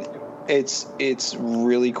 And it's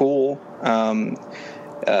really cool.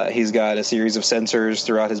 He's got a series of sensors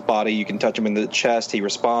throughout his body. You can touch him in the chest, he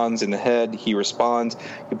responds. In the head, he responds.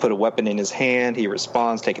 You put a weapon in his hand, he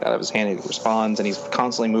responds. Take it out of his hand, he responds. And he's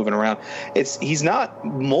constantly moving around. He's not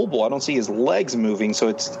mobile. I don't see his legs moving, so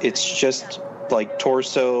it's just like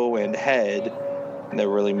torso and head that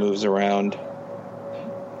really moves around.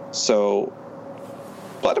 So,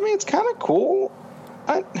 but I mean, it's kind of cool.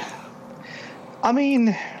 I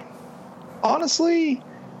mean, honestly,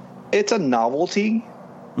 it's a novelty.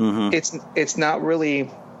 It's not really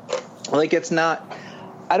like it's not.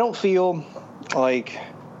 I don't feel like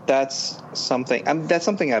that's something. That's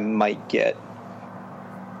something I might get.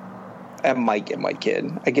 I might get my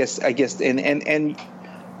kid. I guess, and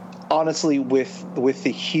honestly, with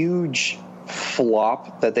the huge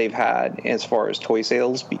flop that they've had as far as toy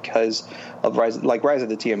sales because of Rise of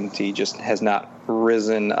the TMNT just has not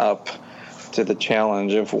risen up to the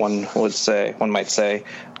challenge of one might say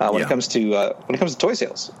when it comes to toy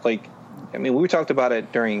sales. Like, I mean, we talked about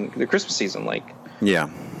it during the Christmas season. Like,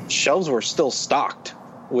 shelves were still stocked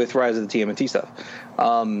with Rise of the TMNT stuff.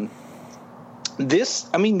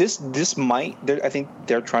 This might. I think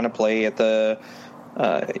they're trying to play at the,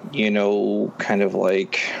 kind of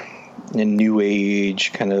like a new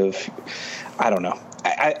age kind of. I don't know.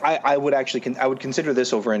 I would consider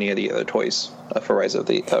this over any of the other toys for Rise of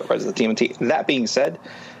the TMNT. That being said,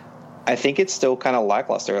 I think it's still kind of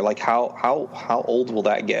lackluster. Like how old will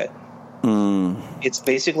that get? It's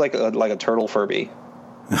basically like a turtle Furby.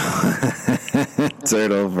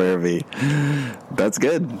 Turtle Furby. That's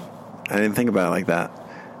good. I didn't think about it like that.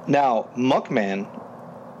 Now, Muckman.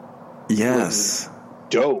 Yes.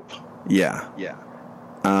 Dope. Yeah.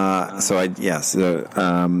 This,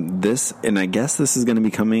 and I guess this is going to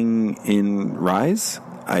be coming in Rise,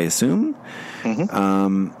 I assume.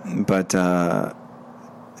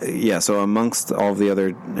 So amongst all of the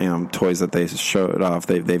other toys that they showed off,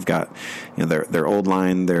 they've got their old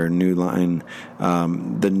line, their new line,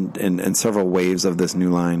 and several waves of this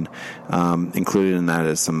new line. Included in that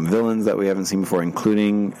is some villains that we haven't seen before,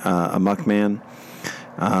 including a Muckman.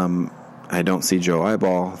 I don't see Joe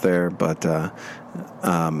Eyeball there, but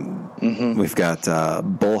we've got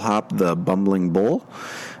Bullhop, the Bumbling Bull,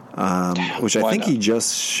 which I think he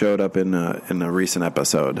just showed up in a recent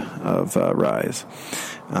episode of Rise.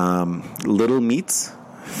 Little Meats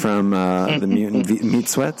from the Mutant Meat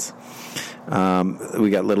Sweats.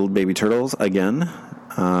 We got little baby turtles again.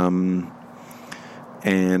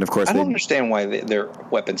 And of course, I don't understand why their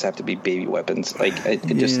weapons have to be baby weapons. Like,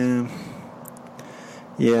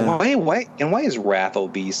 Why is Wrath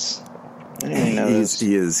obese? I didn't even know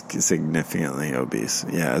he is significantly obese.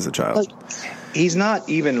 Yeah, as a child. Like, he's not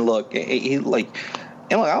even I'm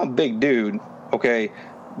a big dude, okay,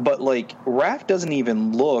 but like Wrath doesn't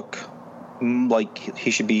even look like he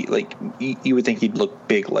should be. Like, you would think he'd look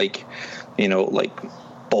big, like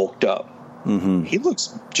bulked up. He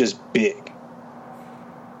looks just big.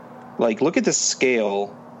 Like, look at the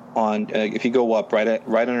scale on if you go up right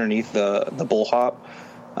underneath the Bullhop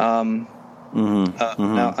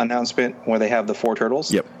announcement where they have the 4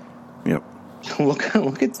 turtles. Yep.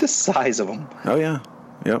 Look at the size of them. Oh yeah.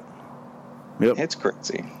 Yep. It's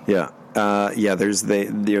crazy. Yeah.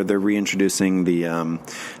 They're reintroducing the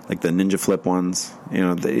like the Ninja Flip ones.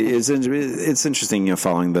 It's interesting,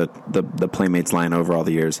 following the Playmates line over all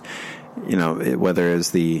the years. Whether it's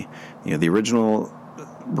the the original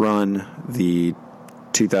run, the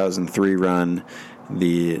 2003 run,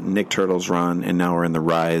 the Nick Turtles run, and now we're in the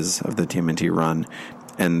Rise of the TMNT run,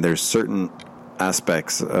 and there's certain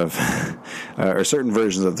aspects of or certain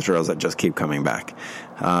versions of the Turtles that just keep coming back.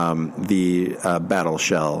 The battle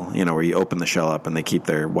shell, where you open the shell up and they keep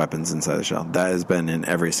their weapons inside the shell, that has been in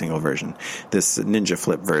every single version. This Ninja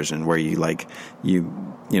Flip version where you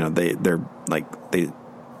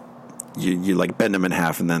bend them in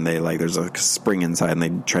half, and then there's a spring inside, and they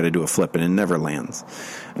try to do a flip, and it never lands.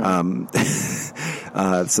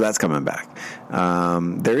 So that's coming back.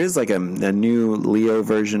 There is a new Leo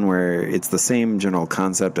version where it's the same general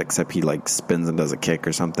concept, except he spins and does a kick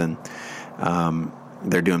or something.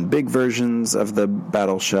 They're doing big versions of the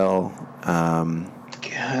battle shell. God,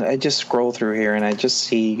 I just scroll through here and I just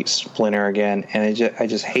see Splinter again, and I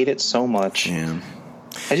just hate it so much. Yeah.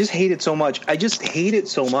 I just hate it so much.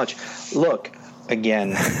 Look,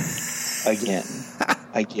 again, I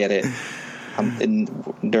get it.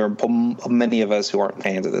 And there are many of us who aren't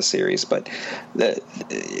fans of this series, but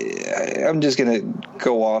I'm just going to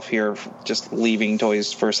go off here, just leaving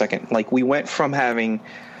toys for a second. Like, we went from having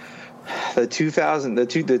the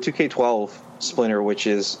 2K12 Splinter, which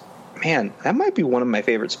is, man, that might be one of my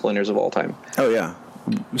favorite Splinters of all time. Oh, yeah.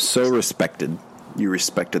 So respected. You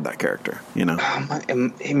respected that character,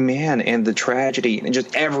 man, and the tragedy and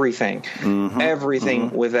just everything,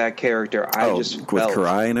 with that character. With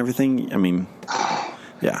Karai and everything. I mean,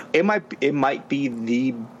 yeah, it might be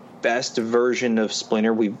the best version of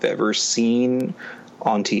Splinter we've ever seen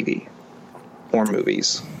on TV or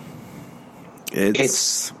movies.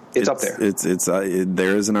 It's up there.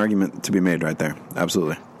 There is an argument to be made right there.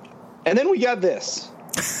 Absolutely. And then we got this.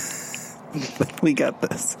 We got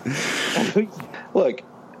this. Look,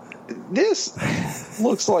 this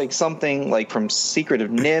looks like something like from Secret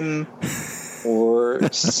of Nim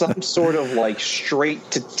or some sort of like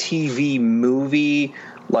straight to TV movie,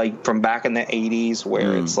 like from back in the 80s,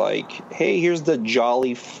 where it's like, hey, here's the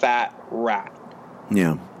jolly fat rat.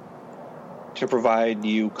 Yeah. To provide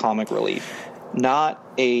you comic relief. Not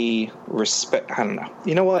a respect. I don't know.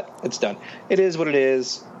 You know what? It's done. It is what it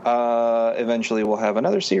is. Eventually we'll have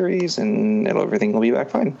another series and everything will be back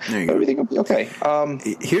fine. Everything will be okay.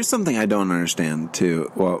 Here's something I don't understand too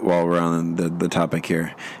while we're on the topic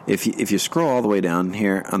here. If you scroll all the way down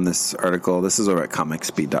here on this article, this is over at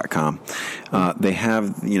comicspeed.com. They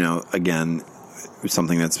have, again,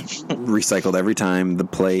 something that's recycled every time, the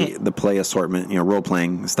play assortment, role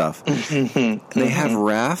playing stuff. They have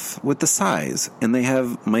Raph with the size and they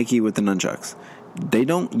have Mikey with the nunchucks. They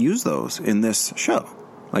don't use those in this show.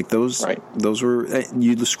 Like those were,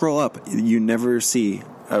 you scroll up, you never see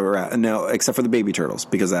a Raph. Now, except for the baby turtles,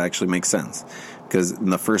 because that actually makes sense. Because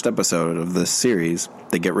in the first episode of this series,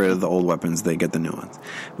 they get rid of the old weapons, they get the new ones.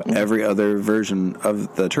 But every other version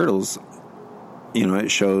of the turtles,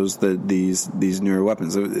 it shows that these newer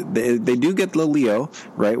weapons. They do get the Leo,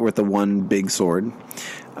 right, with the one big sword.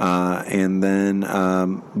 And then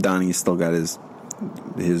Donnie's still got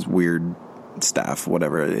his weird staff,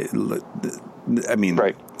 whatever. I mean,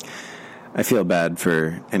 right. I feel bad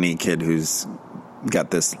for any kid who's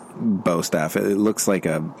got this bow staff. It looks like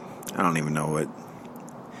I don't even know what.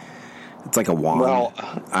 It's like a wand. Well,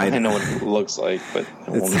 I know what it looks like, but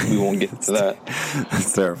we won't get to that.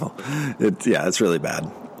 It's terrible. It's really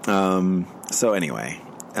bad. So anyway.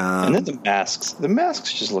 And then the masks. The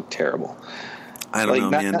masks just look terrible. I don't know,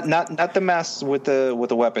 man. Not the masks with the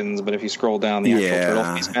weapons, but if you scroll down, the actual turtle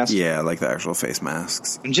face masks. Yeah, like the actual face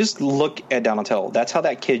masks. And just look at Donatello. That's how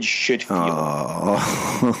that kid should feel. Oh.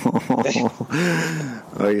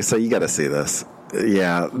 So you got to see this.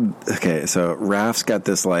 Yeah. Okay. So Raph's got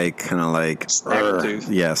this kind of snaggletooth.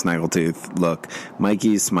 Yeah, snaggletooth look.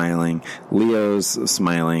 Mikey's smiling. Leo's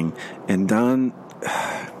smiling, and Don.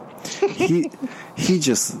 He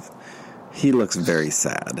looks very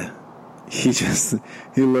sad. He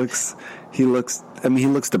looks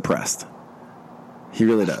depressed. He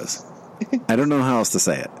really does. I don't know how else to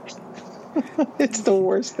say it. It's the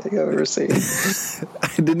worst thing I've ever seen. I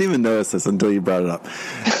didn't even notice this until you brought it up.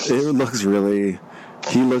 He looks really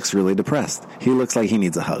depressed. He looks like he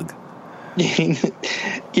needs a hug.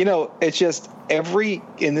 It's just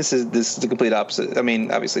and this is the complete opposite. I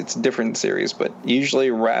mean, obviously it's a different series, but usually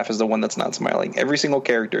Raph is the one that's not smiling. Every single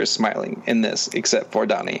character is smiling in this except for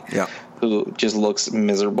Donnie, who just looks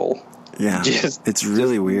miserable. Yeah, it's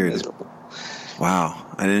really weird. Miserable. Wow,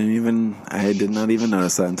 I did not even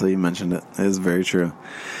notice that until you mentioned it. It is very true.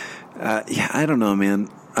 I don't know, man.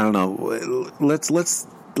 I don't know. Let's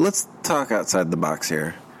talk outside the box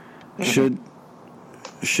here. Should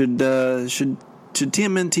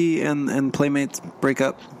TMNT and Playmates break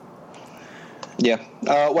up? Yeah.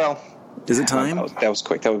 Well, is it time? That was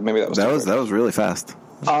quick. That was really fast.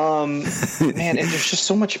 Man, and there's just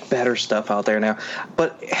so much better stuff out there now.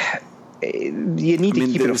 But you need to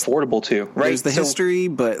keep it affordable too, right? There's the history,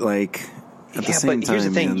 but at the same time, here's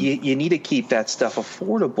the thing: you need to keep that stuff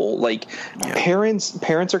affordable. Parents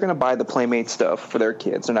are going to buy the Playmate stuff for their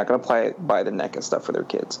kids. They're not going to buy the NECA stuff for their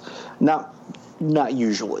kids. Not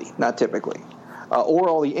usually, not typically,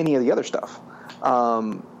 or any of the other stuff.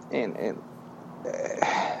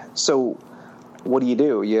 So, what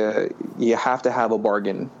do? You have to have a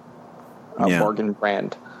bargain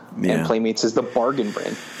brand. Yeah. And Playmates is the bargain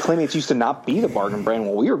brand. Playmates used to not be the bargain brand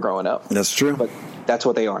when we were growing up. That's true. But that's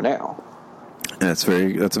what they are now. That's a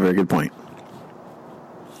very good point.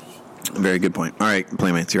 Very good point. All right,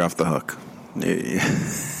 Playmates, you're off the hook.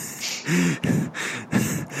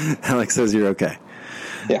 Alex says you're okay.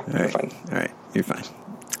 Yeah, you're fine. All right, you're fine.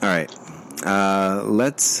 All right.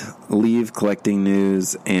 Let's leave collecting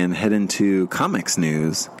news and head into comics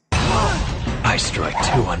news. I strike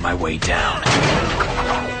two on my way down.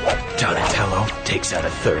 Donatello takes out a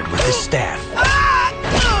third with his staff.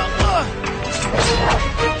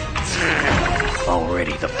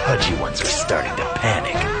 Already the pudgy ones are starting to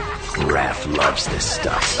panic. Raph loves this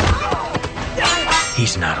stuff.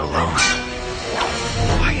 He's not alone.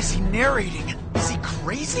 Why is he narrating? Is he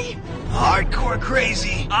crazy? Hardcore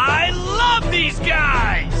crazy. I love these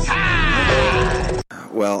guys!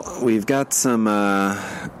 Well, we've got some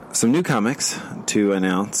new comics to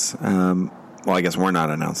announce. Well, I guess we're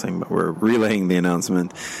not announcing, but we're relaying the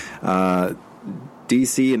announcement.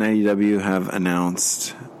 DC and IDW have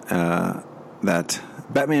announced that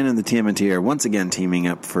Batman and the TMNT are once again teaming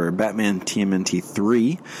up for Batman TMNT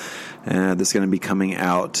 3. This is going to be coming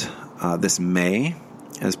out this May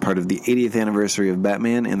as part of the 80th anniversary of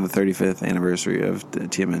Batman and the 35th anniversary of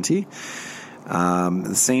TMNT.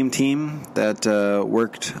 The same team that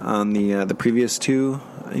worked on the previous two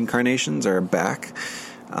incarnations are back,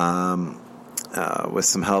 with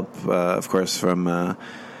some help, of course, from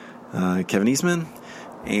Kevin Eastman.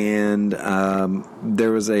 And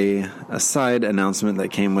there was a side announcement that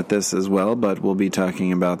came with this as well, but we'll be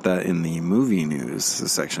talking about that in the movie news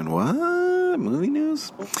section. What? Movie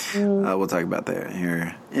news? We'll talk about that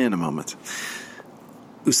here in a moment.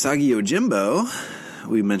 Usagi Yojimbo,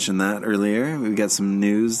 we mentioned that earlier. We got some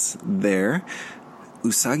news there.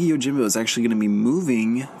 Usagi Yojimbo is actually going to be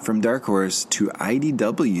moving from Dark Horse to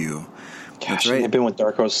IDW. Gosh, that's right. They've been with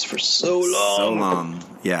Dark Horse for so long. So long,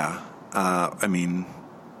 yeah. I mean,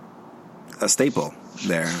 a staple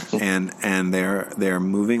there, and they're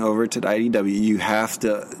moving over to IDW. You have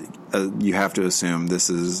to assume this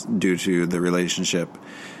is due to the relationship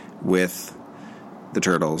with the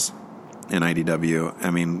Turtles in IDW. I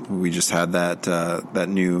mean, we just had that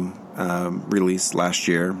new release last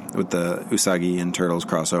year with the Usagi and Turtles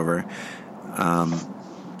crossover.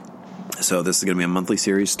 So this is going to be a monthly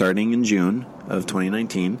series starting in June of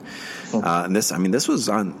 2019. And this was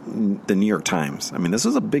on the New York Times. I mean, this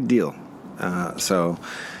was a big deal. So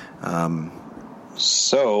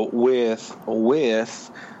with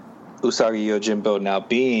Usagi Yojimbo now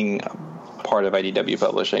being part of IDW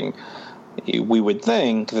Publishing, we would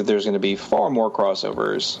think that there's going to be far more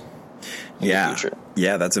crossovers in the future.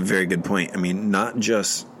 Yeah, that's a very good point. I mean, not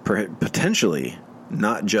just potentially,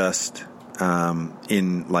 not just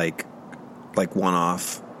in like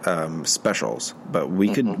one-off specials, but we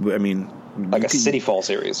could. I mean, like a City Fall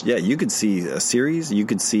series. Yeah, you could see a series. You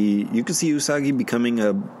could see Usagi becoming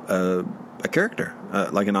a character,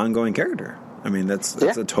 like an ongoing character. I mean, that's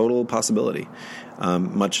a total possibility.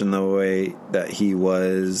 Much in the way that he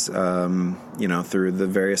was, through the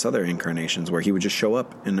various other incarnations, where he would just show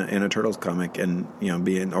up in a Turtles comic and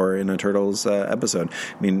be in a Turtles episode.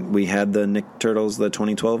 I mean, we had the Nick Turtles, the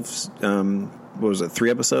 2012, what was it,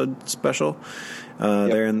 3-episode special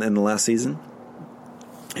there in the last season.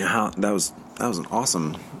 Yeah, that was an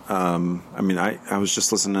awesome. I mean, I was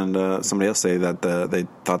just listening to somebody else say that they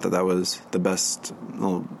thought that was the best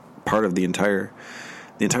part of the entire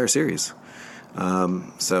series.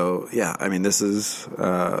 So yeah, I mean, this is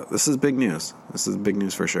big news. This is big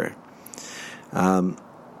news for sure. I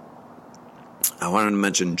wanted to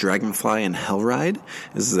mention Dragonfly and Hellride.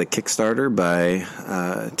 This is a Kickstarter by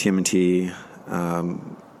TMNT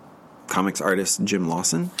comics artist Jim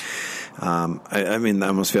Lawson. I mean, I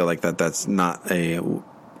almost feel like that's not a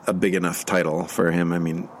big enough title for him. I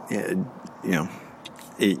mean,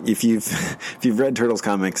 if you've read Turtles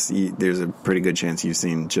comics, there's a pretty good chance you've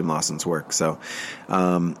seen Jim Lawson's work. So,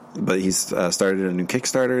 but he's started a new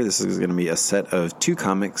Kickstarter. This is going to be a set of 2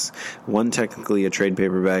 comics, one technically a trade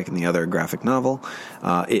paperback and the other a graphic novel.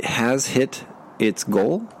 It has hit its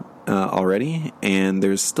goal already, and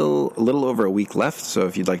there's still a little over a week left. So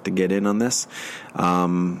if you'd like to get in on this,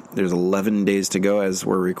 there's 11 days to go as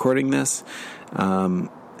we're recording this.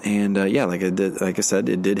 Like I said,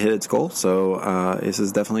 it did hit its goal. So this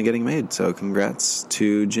is definitely getting made. So congrats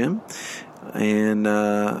to Jim, and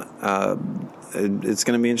it's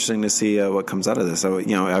going to be interesting to see what comes out of this. So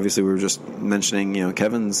obviously we were just mentioning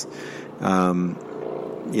Kevin's.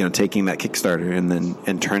 Taking that Kickstarter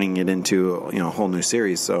and turning it into a whole new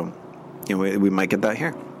series. So we might get that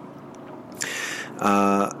here.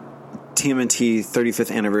 TMNT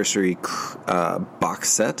 35th anniversary box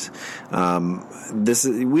set.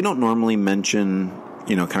 We don't normally mention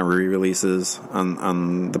kind of re-releases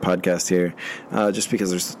on the podcast here, just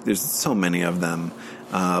because there's so many of them.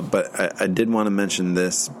 But I did want to mention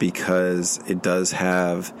this because it does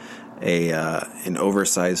have an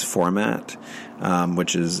oversized format,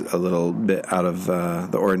 which is a little bit out of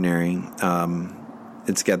the ordinary.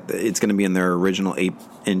 It's going to be in their original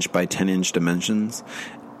 8-inch by 10-inch dimensions.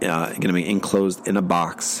 Going to be enclosed in a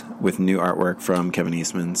box with new artwork from Kevin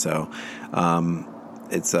Eastman. So I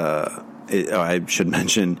should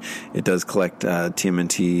mention it does collect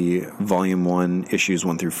TMNT Volume 1 issues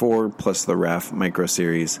 1 through 4 plus the Raph micro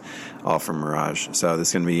series, all from Mirage. So this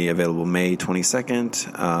is going to be available May 22nd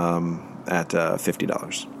at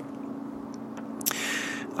 $50.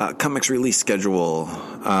 Comics release schedule.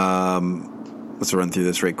 Let's run through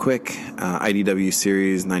this right quick. IDW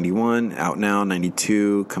Series 91 out now,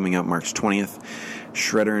 92 coming out March 20th.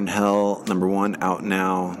 Shredder in Hell #1 out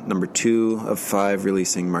now, #2 of 5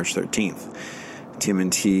 releasing March 13th.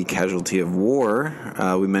 TMNT Casualty of War.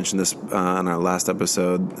 We mentioned this on our last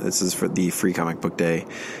episode. This is for the Free Comic Book Day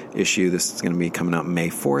issue. This is going to be coming out May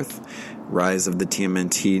 4th. Rise of the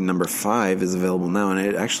TMNT number 5 is available now, and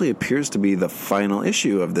it actually appears to be the final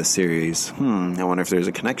issue of this series. I wonder if there's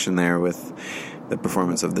a connection there with the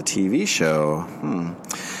performance of the TV show.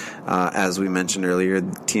 As we mentioned earlier,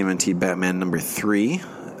 TMNT Batman number 3,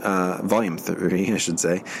 volume 3, I should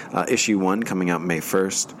say, issue 1 coming out May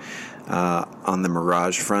 1st. On the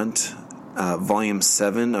Mirage front, volume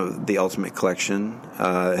 7 of the Ultimate Collection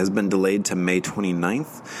has been delayed to May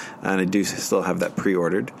 29th, and I do still have that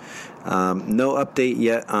pre-ordered. No update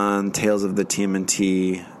yet on Tales of the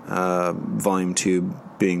TMNT volume 2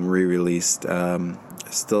 being re-released.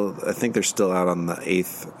 Still, I think they're still out on the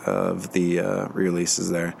 8th of the re-releases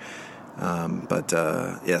there.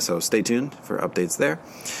 So stay tuned for updates there.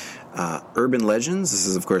 Urban Legends, this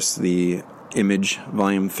is, of course, the Image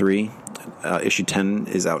Volume 3. Issue 10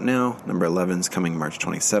 is out now. Number 11 is coming March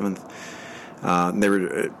 27th. There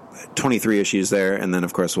were 23 issues there, and then,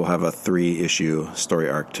 of course, we'll have a 3-issue story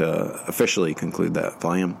arc to officially conclude that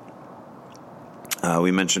volume.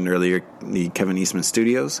 We mentioned earlier the Kevin Eastman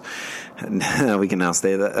Studios. We can now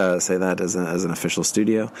say that as an official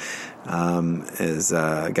studio.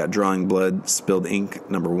 Got Drawing Blood, Spilled Ink,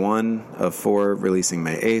 number 1 of 4, releasing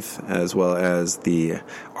May 8th, as well as the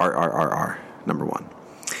RRRR, number 1.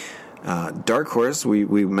 Dark Horse,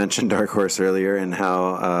 we mentioned Dark Horse earlier and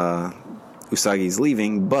how Usagi's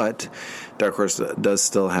leaving, but Dark Horse does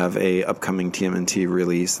still have a upcoming TMNT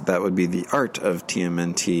release. That would be the Art of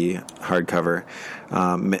TMNT hardcover,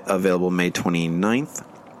 available May 29th.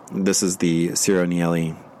 This is the Ciro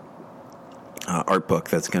Nieli art book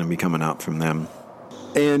that's going to be coming out from them.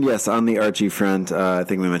 And yes, on the Archie front, I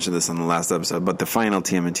think we mentioned this on the last episode, but the final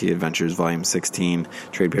TMNT Adventures Volume 16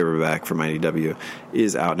 trade paperback from IDW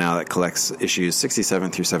is out now. That collects issues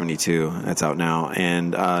 67 through 72. That's out now.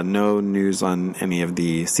 And no news on any of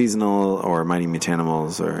the seasonal or Mighty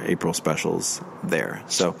Mutanimals or April specials there.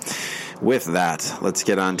 So with that, let's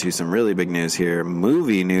get on to some really big news here.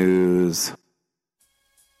 Movie news.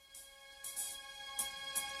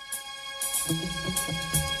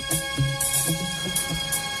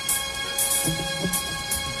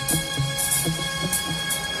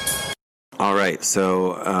 All right,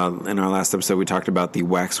 so in our last episode, we talked about the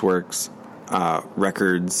Waxworks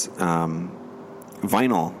Records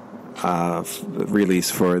vinyl release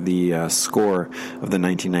for the score of the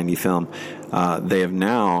 1990 film. They have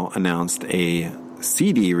now announced a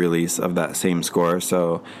CD release of that same score,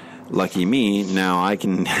 so lucky me, now I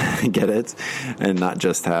can get it and not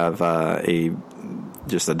just have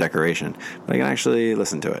just a decoration, but I can actually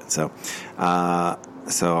listen to it. So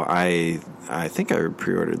I think I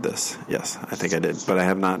pre-ordered this. Yes, I think I did, but I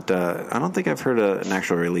have not. I don't think I've heard an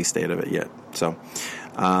actual release date of it yet. So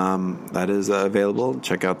that is available.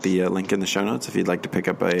 Check out the link in the show notes if you'd like to pick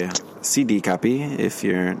up a CD copy. If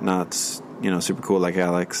you're not, super cool like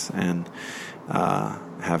Alex and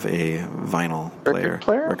have a vinyl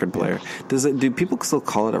record player. Do people still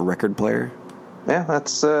call it a record player? Yeah,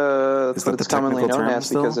 that's what it's commonly known as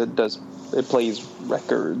because it plays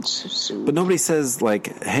records. So. But nobody says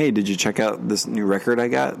like, "Hey, did you check out this new record I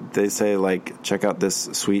got?" They say like, "Check out this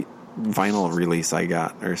sweet vinyl release I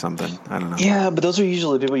got," or something. I don't know. Yeah, but those are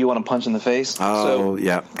usually the people you want to punch in the face. Oh,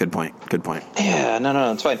 yeah, good point. Yeah,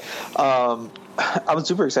 no, it's fine. I'm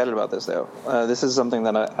super excited about this though. This is something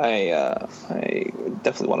that I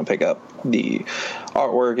definitely want to pick up. The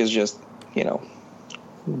artwork is just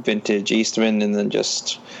vintage Eastman, and then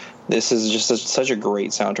this is just such a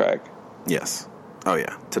great soundtrack. Yes. Oh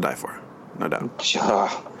yeah, to die for, no doubt. Yeah.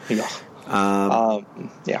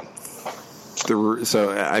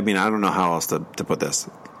 So I mean, I don't know how else to put this.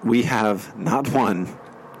 We have not one,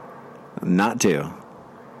 not two,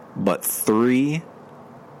 but three.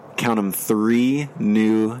 Count them, 3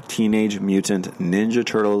 new Teenage Mutant Ninja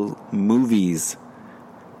Turtle movies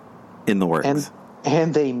in the works.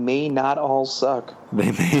 And they may not all suck.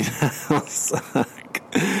 They may not all suck.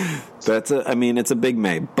 It's a big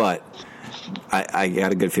may, but I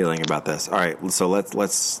got a good feeling about this. All right, so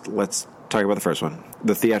let's talk about the first one,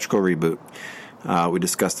 the theatrical reboot. We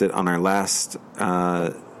discussed it on our last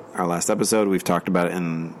episode. We've talked about it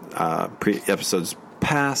in episodes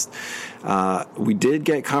past. We did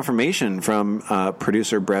get confirmation from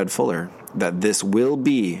producer Brad Fuller that this will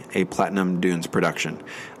be a Platinum Dunes production.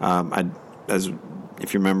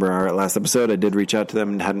 If you remember our last episode, I did reach out to them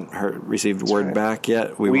and hadn't received word back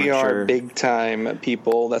yet. We are sure. Big time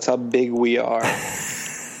people. That's how big we are.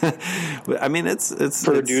 I mean, it's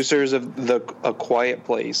producers of A Quiet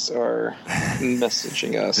Place are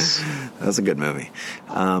messaging us. That's a good movie.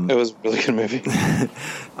 It was a really good movie.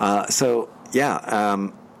 So yeah,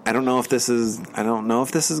 I don't know if this is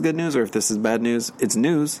good news or if this is bad news. It's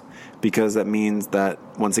news because that means that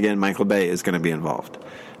once again Michael Bay is going to be involved.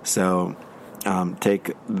 So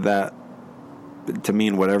take that to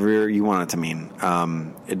mean whatever you want it to mean.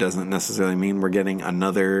 It doesn't necessarily mean we're getting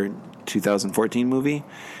another 2014 movie,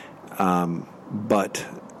 but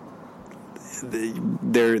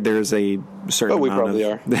there's a certain. Oh, we amount probably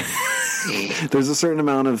of, are. There's a certain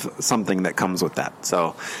amount of something that comes with that.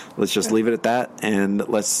 So let's just leave it at that, and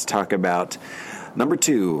let's talk about number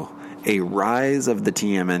 2, a Rise of the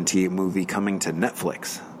TMNT movie coming to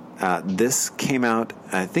Netflix. This came out,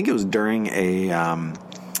 I think it was during an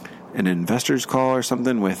investors call or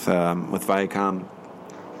something with Viacom,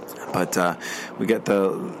 but we get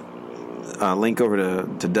the link over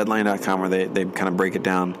to Deadline.com where they kind of break it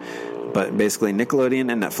down. But basically,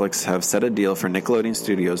 Nickelodeon and Netflix have set a deal for Nickelodeon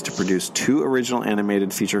Studios to produce 2 original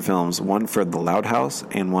animated feature films, one for The Loud House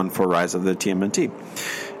and one for Rise of the TMNT.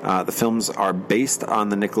 The films are based on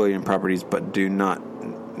the Nickelodeon properties but do not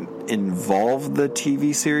involve the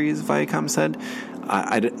TV series, Viacom said.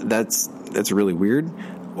 That's really weird.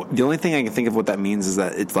 The only thing I can think of what that means is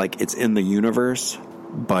that it's like it's in the universe,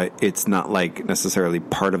 but it's not like necessarily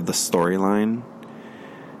part of the storyline.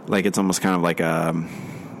 Like it's almost kind of like a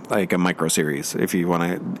micro series, if you want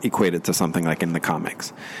to equate it to something like in the comics.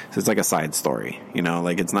 So it's like a side story,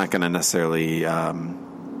 like it's not going to necessarily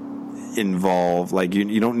involve, like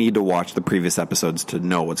you don't need to watch the previous episodes to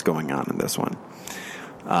know what's going on in this one.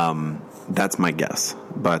 That's my guess,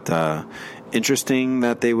 but interesting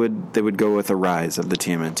that they would go with a Rise of the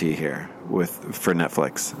TMNT here for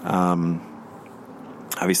Netflix.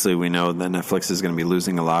 Obviously, we know that Netflix is going to be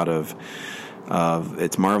losing a lot of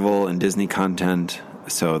its Marvel and Disney content,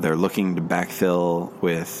 so they're looking to backfill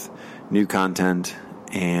with new content,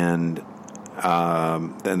 and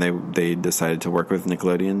then they decided to work with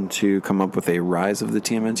Nickelodeon to come up with a Rise of the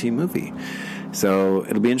TMNT movie. So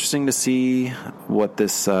it'll be interesting to see what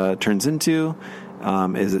this turns into.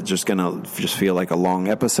 Is it just going to just feel like a long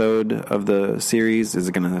episode of the series? Is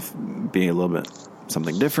it going to be a little bit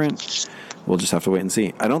something different? We'll just have to wait and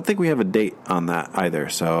see. I don't think we have a date on that either,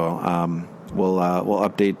 so we'll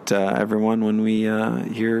update everyone when we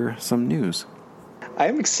hear some news.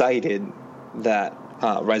 I'm excited that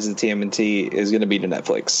Rise of the TMNT is going to be to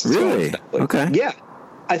Netflix. Really? Okay. Yeah,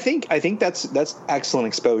 I think that's excellent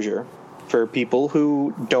exposure for people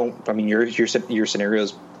who don't. I mean, your scenario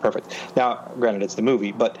is perfect. Now, granted, it's the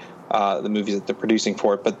movie, but the movies that they're producing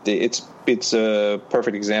for it. But it's a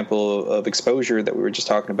perfect example of exposure that we were just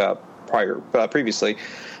talking about previously.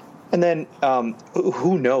 And then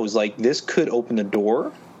who knows? Like this could open the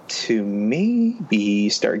door to maybe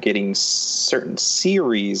start getting certain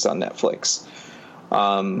series on Netflix.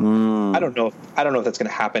 I don't know if that's going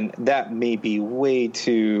to happen. That may be way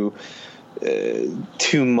too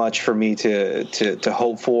much for me to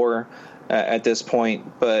hope for at this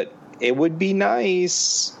point. But it would be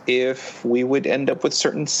nice if we would end up with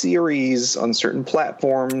certain series on certain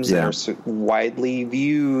platforms that are widely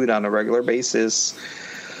viewed on a regular basis.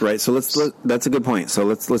 Right. So that's a good point. So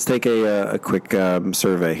let's take a quick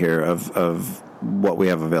survey here of what we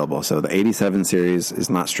have available. So the 87 series is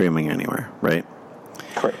not streaming anywhere, right?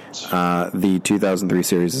 Correct. The 2003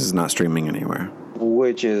 series is not streaming anywhere,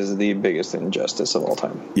 which is the biggest injustice of all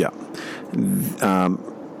time. Yeah.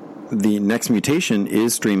 The Next Mutation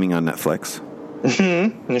is streaming on Netflix.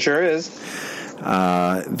 Mm-hmm. It sure is.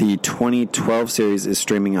 The 2012 series is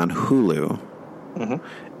streaming on Hulu. Mm-hmm.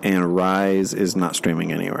 And Rise is not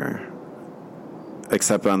streaming anywhere,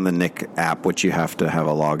 except on the Nick app, which you have to have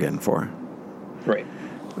a login for. Right.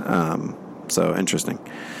 So interesting.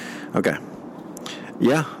 Okay.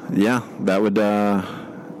 Yeah, that would.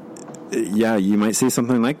 You might see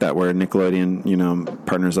something like that where Nickelodeon,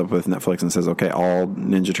 partners up with Netflix and says, "Okay, all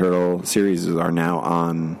Ninja Turtle series are now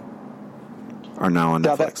on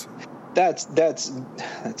Netflix."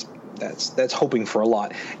 That's hoping for a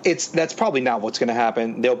lot. That's probably not what's going to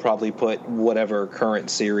happen. They'll probably put whatever current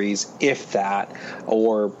series, if that,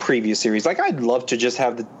 or previous series. Like I'd love to just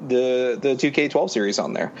have the 2K12 series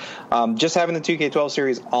on there. Just having the 2K12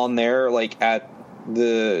 series on there, like at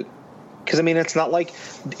the, because I mean it's not like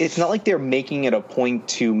they're making it a point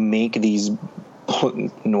to make these.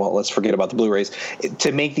 Well, let's forget about the Blu-rays.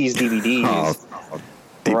 To make these DVDs.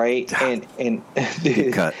 Right, and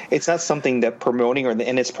it's not something that promoting,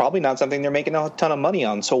 and it's probably not something they're making a ton of money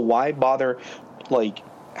on. So why bother, like,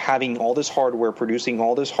 having all this hardware, producing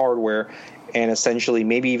all this hardware, and essentially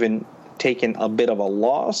maybe even taking a bit of a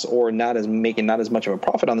loss or not as much of a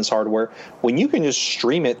profit on this hardware when you can just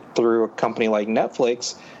stream it through a company like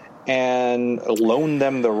Netflix and loan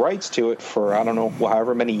them the rights to it for, I don't know,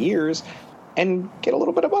 however many years and get a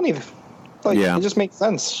little bit of money. It just makes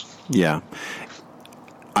sense. Yeah.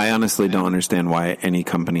 I honestly don't understand why any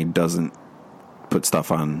company doesn't put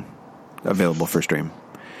stuff on available for stream.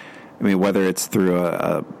 I mean, whether it's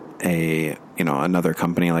through another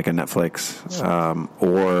company like a Netflix,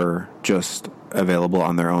 or just available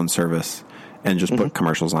on their own service and just put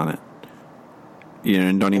commercials on it.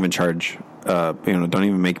 And don't even charge, don't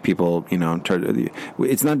even make people, charge.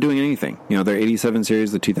 It's not doing anything. Their 87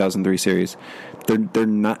 series, the 2003 series,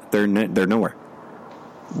 they're nowhere.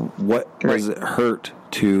 What does it hurt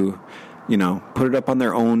to, put it up on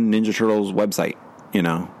their own Ninja Turtles website,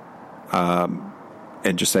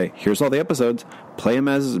 and just say, here's all the episodes, play them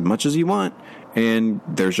as much as you want, and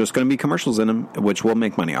there's just going to be commercials in them, which we'll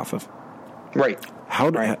make money off of. Right. How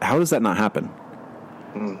does that not happen?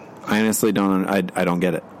 I honestly don't. I don't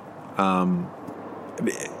get it.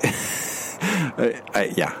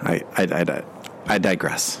 I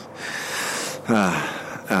digress.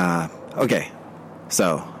 Okay,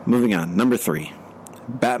 so moving on. Number 3,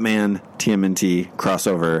 Batman TMNT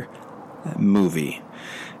crossover movie.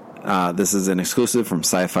 This is an exclusive from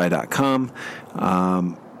sci-fi.com.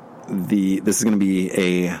 This is going to be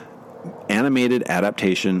a animated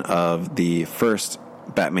adaptation of the first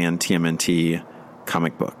Batman TMNT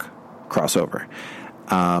comic book crossover.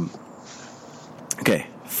 Okay,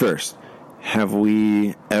 first, have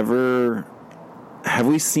we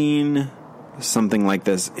seen something like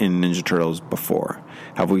this in Ninja Turtles before?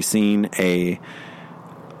 Have we seen you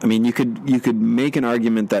could make an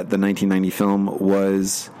argument that the 1990 film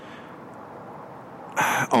was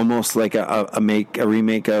almost like a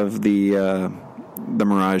remake of the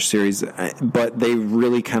Mirage series, but they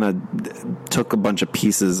really kind of took a bunch of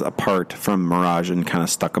pieces apart from Mirage and kind of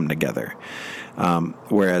stuck them together.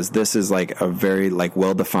 Whereas this is like a very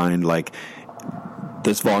well defined,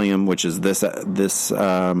 this volume, which is this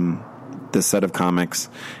set of comics,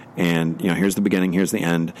 and here's the beginning, here's the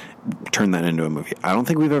end. Turn that into a movie. I don't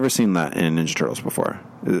think we've ever seen that in Ninja Turtles before.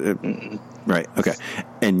 Right? Okay.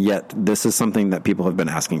 And yet, this is something that people have been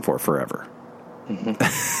asking for forever. For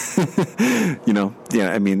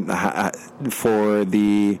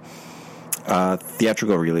the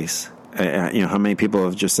theatrical release, how many people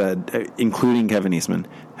have just said, including Kevin Eastman,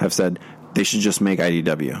 have said they should just make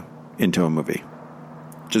IDW into a movie.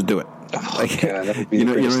 Just do it. You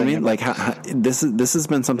know what I mean? This has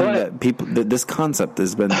been something that people. This concept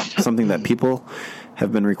has been something that people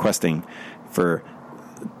have been requesting for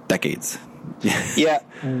decades. Yeah,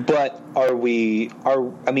 but we're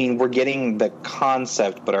getting the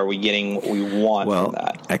concept, but are we getting what we want from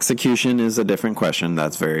that? Execution is a different question.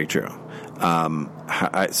 That's very true.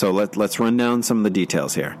 So let's run down some of the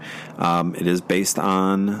details here. It is based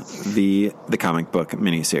on the comic book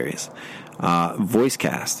miniseries. Voice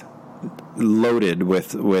cast loaded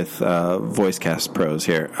with voice cast pros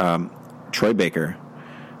here. Troy Baker,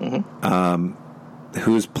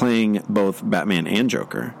 who's playing both Batman and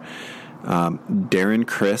Joker. Darren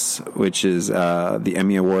Criss, which is the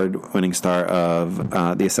Emmy Award-winning star of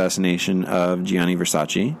The Assassination of Gianni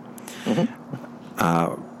Versace.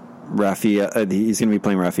 Raphael, he's going to be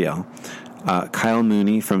playing Raphael. Kyle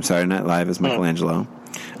Mooney from Saturday Night Live as Michelangelo.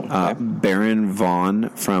 Baron Vaughn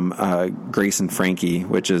from Grace and Frankie,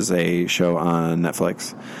 which is a show on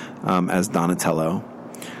Netflix, as Donatello.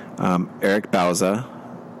 Eric Bauza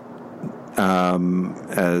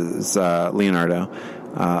as Leonardo.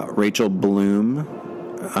 Rachel Bloom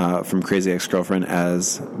from Crazy Ex-Girlfriend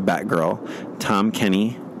as Batgirl. Tom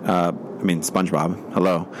Kenny, SpongeBob,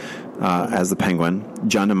 hello, as the Penguin.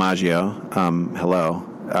 John DiMaggio, hello.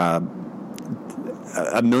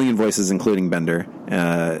 A million voices, including Bender.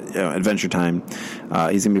 Adventure Time.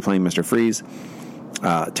 He's going to be playing Mr. Freeze.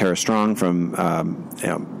 Tara Strong from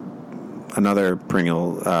another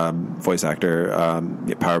perennial voice actor,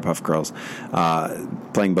 Powerpuff Girls,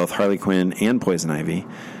 playing both Harley Quinn and Poison Ivy.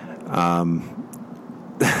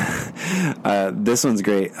 This one's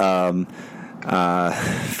great. From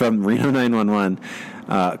Reno 911,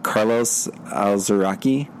 Carlos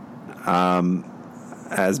Alzaraki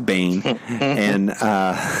as Bane, and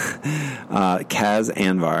Kaz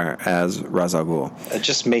Anvar as Ra's al Ghul. It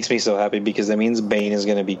just makes me so happy because that means Bane is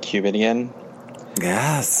going to be Cuban again.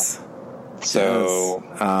 Yes. So,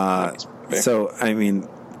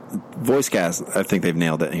 voice cast, I think they've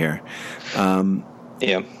nailed it here.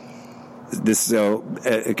 Yeah.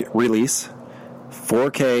 Release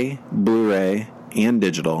 4K, Blu-ray, and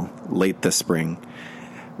digital late this spring.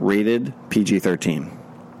 Rated PG-13.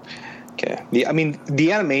 Okay.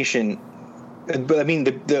 The animation. But I mean,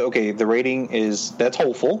 the rating that's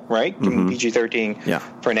hopeful, right? Mm-hmm.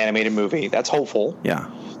 PG-13 for an animated movie. That's hopeful. Yeah.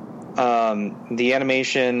 The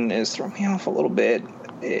animation is throwing me off a little bit.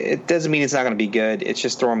 It doesn't mean it's not going to be good. It's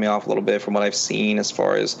just throwing me off a little bit from what I've seen as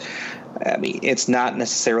far as, it's not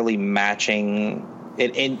necessarily matching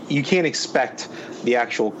it. And you can't expect the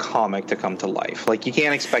actual comic to come to life. Like, you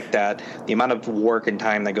can't expect that. The amount of work and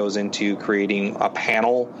time that goes into creating a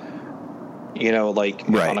panel,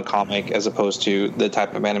 on a comic, as opposed to the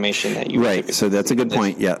type of animation that you So that's a good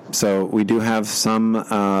point. Yeah. So we do have some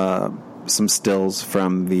stills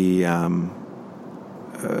from the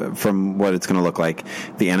from what it's going to look like.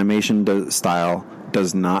 The animation style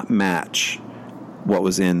does not match what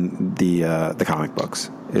was in the comic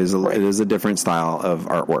books. It is a different style of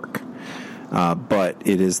artwork, but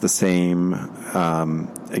it is the same.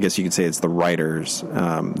 I guess you could say it's the writers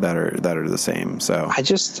that are the same. So I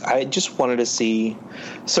just wanted to see.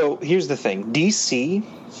 So here's the thing: DC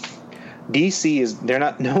they're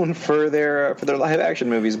not known for their live action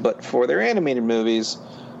movies, but for their animated movies,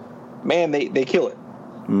 man, they kill it.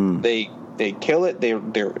 They kill it.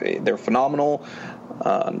 They're phenomenal.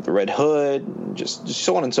 The Red Hood, just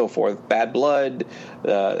so on and so forth. Bad Blood.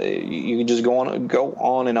 You can just go on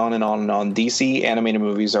and on and on and on. DC animated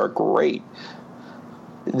movies are great.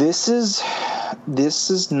 This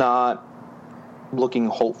is not looking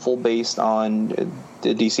hopeful based on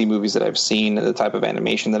the DC movies that I've seen, the type of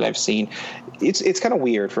animation that I've seen. It's kind of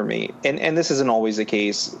weird for me, and this isn't always the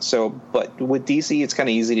case. So, but with DC, it's kind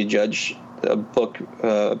of easy to judge a book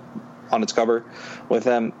on its cover with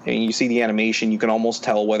them. I mean, you see the animation, you can almost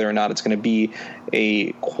tell whether or not it's going to be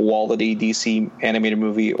a quality DC animated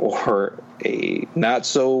movie or a not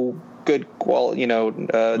so good quality,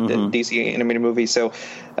 DC animated movie. So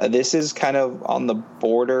this is kind of on the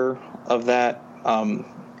border of that. I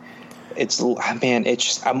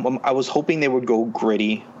was hoping they would go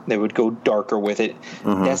gritty. They would go darker with it.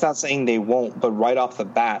 That's not saying they won't, but right off the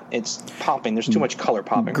bat, it's popping. There's too much color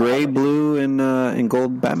popping. Gray, blue, and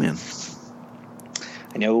gold Batman.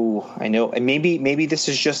 I know. And maybe this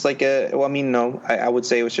is just like I would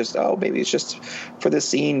say it was just, maybe it's just for this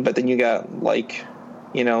scene. But then you got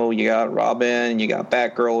you got Robin, you got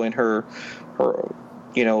Batgirl in her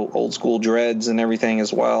old school dreads and everything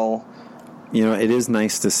as well. It is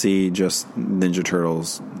nice to see just Ninja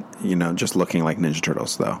Turtles, just looking like Ninja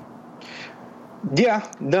Turtles, though. Yeah,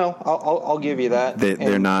 no, I'll give you that.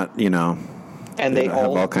 They're not, and they have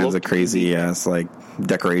all kinds of crazy ass like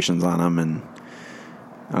decorations on them,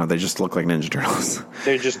 and they just look like Ninja Turtles.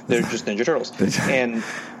 They're just Ninja Turtles, and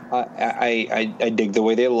I dig the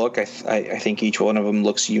way they look. I think each one of them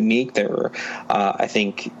looks unique. I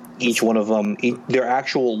think each one of them, their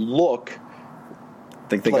actual look. I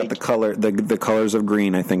think they got the color, the colors of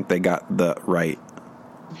green. I think they got the right.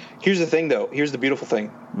 Here's the thing, though. Here's the beautiful thing.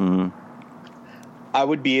 Mm-hmm. I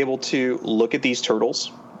would be able to look at these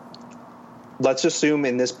turtles. Let's assume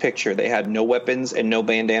in this picture they had no weapons and no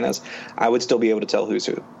bandanas. I would still be able to tell who's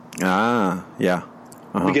who. Ah, yeah.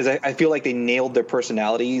 Because I feel like they nailed their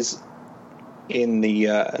personalities in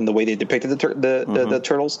the way they depicted the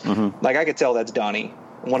turtles. Mm-hmm. Like, I could tell that's Donnie.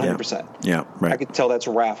 100%. Yeah, right. I could tell that's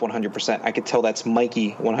Raph 100%. I could tell that's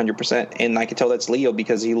Mikey 100%. And I could tell that's Leo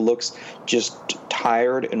because he looks just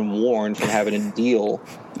tired and worn from having to deal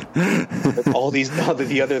with all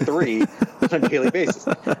the other three on a daily basis.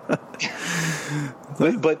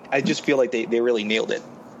 But I just feel like they really nailed it.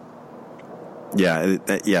 Yeah,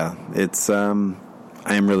 it's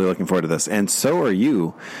I am really looking forward to this, and so are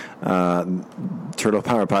you, Turtle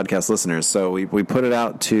Power Podcast listeners. So we put it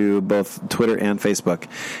out to both Twitter and Facebook,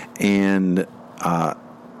 and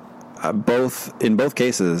in both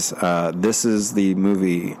cases, this is the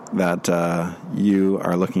movie that you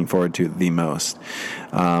are looking forward to the most.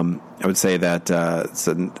 I would say that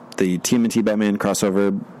the TMNT Batman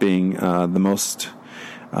crossover being the most.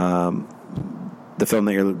 The film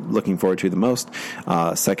that you're looking forward to the most.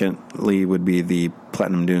 Secondly would be the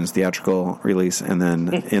Platinum Dunes theatrical release, and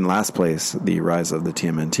then in last place, the Rise of the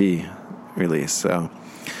TMNT release. So,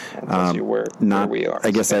 where we are.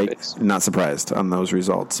 I guess I'm not surprised on those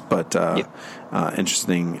results, but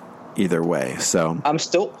interesting either way. So I'm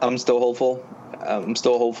still hopeful. I'm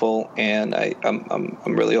still hopeful, and I'm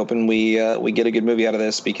really hoping we get a good movie out of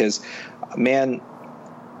this because, man,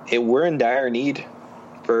 we're in dire need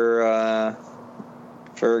for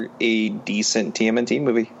a decent TMNT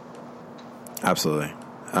movie. Absolutely.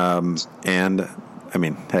 And I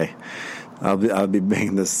mean, hey, I'll be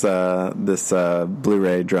banging this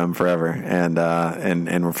Blu-ray drum forever, and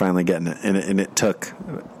we're finally getting it, and it took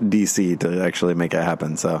DC to actually make it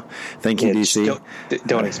happen. So thank you, DC.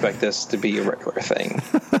 Don't expect this to be a regular thing.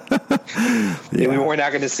 We're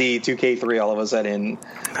not going to see 2K3 all of a sudden,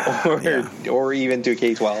 or even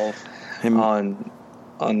 2K12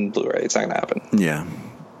 on Blu-ray. It's not going to happen. Yeah.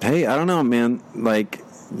 Hey, I don't know, man. Like,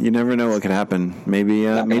 you never know what could happen. Maybe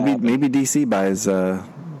DC buys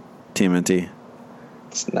TMNT.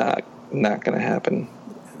 It's not going to happen.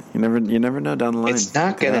 You never know down the line. It's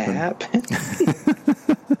not going to happen.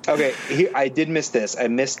 Okay, here I did miss this. I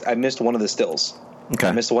missed one of the stills. Okay.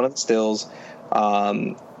 I missed one of the stills.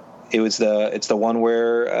 It's the one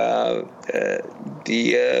where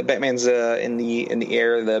the Batman's in the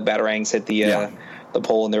air. The batarangs hit the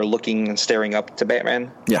pole, and they're looking and staring up to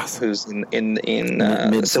Batman. Yes, who's in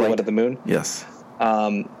the silhouette of the moon. Yes.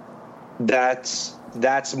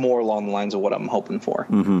 That's more along the lines of what I'm hoping for.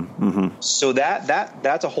 Mm-hmm, mm-hmm. So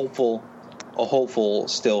that's a hopeful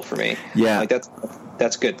still for me. Yeah, like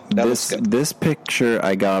that's good. Looks good. This picture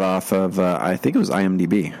I got off of I think it was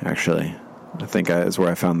IMDb actually. I think is where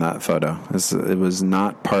I found that photo. It was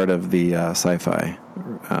not part of the sci-fi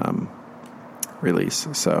release.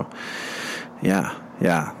 So yeah.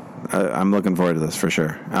 I'm looking forward to this for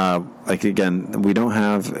sure. Like again, we don't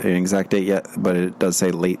have an exact date yet, but it does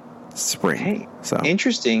say late spring. Hey, so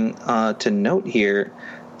interesting to note here.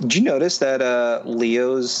 Did you notice that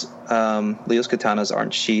Leo's katanas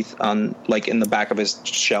aren't sheathed on in the back of his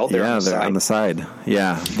shell? They're on the side.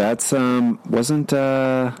 Yeah, that's wasn't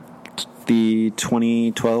the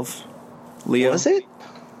 2012 Leo? Was it?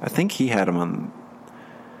 I think he had them on.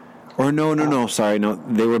 Or no. Sorry, no.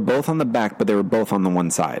 They were both on the back, but they were both on the one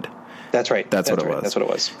side. That's right. That's what it was. That's what it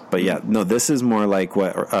was. But yeah, no. This is more like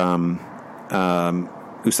what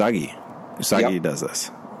Usagi. Usagi does this,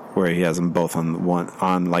 where he has them both on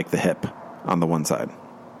the hip on the one side.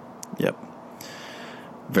 Yep.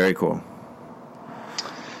 Very cool.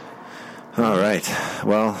 All right.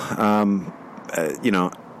 Well,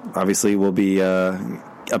 obviously we'll be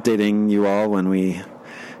updating you all when we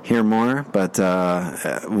hear more, but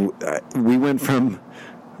we went from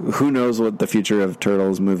who knows what the future of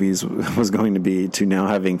Turtles movies was going to be to now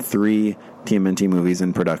having 3 TMNT movies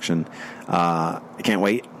in production. I can't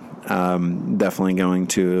wait. Definitely going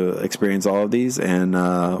to experience all of these, and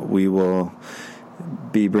we will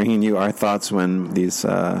be bringing you our thoughts when these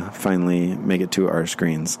finally make it to our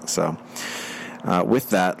screens. So with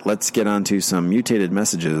that, let's get on to some mutated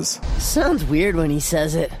messages. Sounds weird when he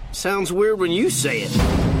says it. Sounds weird when you say it.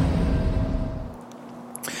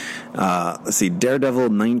 Let's see. Daredevil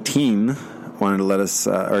 19 wanted to let us,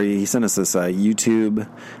 or he sent us this YouTube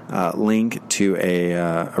link to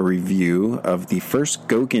a review of the first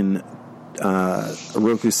Gouken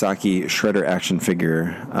Rokusaki Shredder action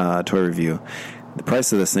figure toy review. The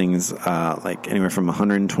price of this thing's anywhere from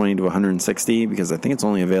 $120 to $160 because I think it's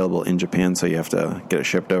only available in Japan, so you have to get it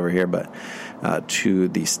shipped over here, but to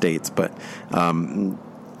the States. But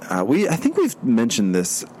I think we've mentioned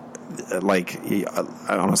this I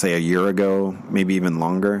want to say a year ago, maybe even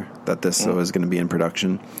longer, that this was going to be in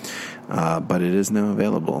production, but it is now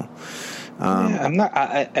available.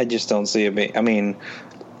 I just don't see it. I mean,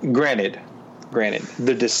 granted,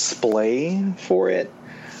 the display for it,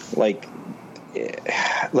 like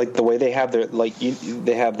the way they have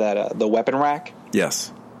they have that the weapon rack.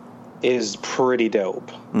 Yes, is pretty dope.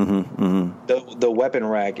 Mm-hmm, mm-hmm. The weapon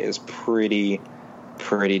rack is pretty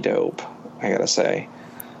dope, I gotta say.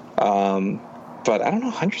 But I don't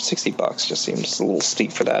know, $160 just seems a little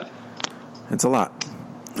steep for that. It's a lot.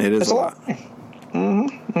 It is a lot.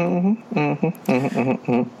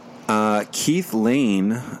 Keith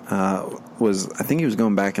Lane I think he was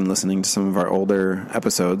going back and listening to some of our older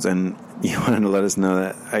episodes, and he wanted to let us know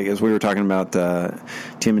that, I guess we were talking about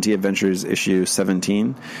TMNT Adventures issue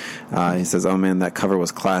 17. He says, oh man, that cover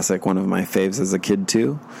was classic, one of my faves as a kid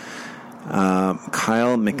too.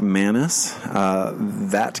 Kyle McManus,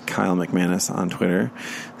 that Kyle McManus on Twitter,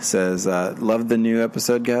 says, love the new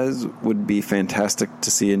episode, guys. Would be fantastic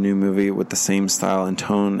to see a new movie with the same style and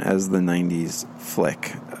tone as the 90s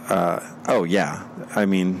flick. Oh yeah, I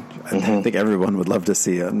mean, I think everyone would love to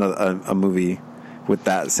see a movie with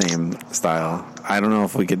that same style. I don't know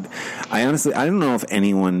if we could. I don't know if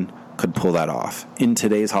anyone could pull that off in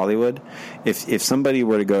today's Hollywood. If somebody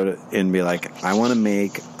were to go and be like, I want to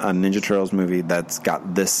make a Ninja Turtles movie that's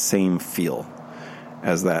got this same feel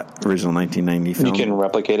as that original 1990 film, you can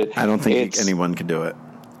replicate it. I don't think anyone could do it.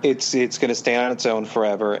 It's going to stand on its own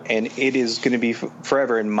forever, and it is going to be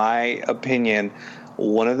forever, in my opinion,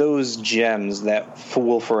 one of those gems that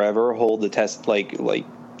will forever hold the test, like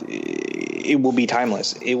it will be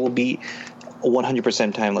timeless. It will be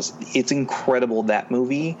 100% timeless. It's incredible that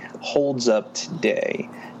movie holds up today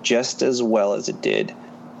just as well as it did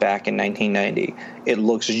back in 1990. It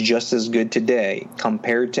looks just as good today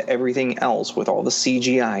compared to everything else with all the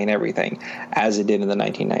CGI and everything as it did in the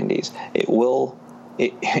 1990s.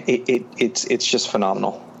 It's just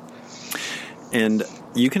phenomenal. And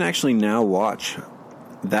you can actually now watch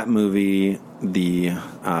that movie, the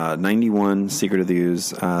 91 Secret of the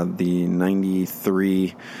Ooze, the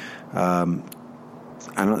 93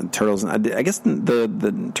 Turtles. I guess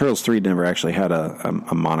the Turtles 3 never actually had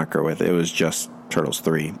a moniker with it. It was just Turtles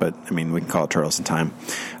 3, but I mean, we can call it Turtles in Time.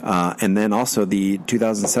 And then also the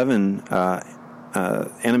 2007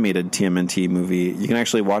 animated TMNT movie. You can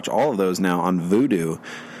actually watch all of those now on Vudu.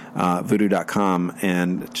 Vudu.com,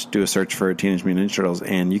 and just do a search for Teenage Mutant Ninja Turtles,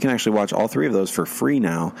 and you can actually watch all three of those for free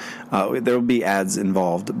now. There will be ads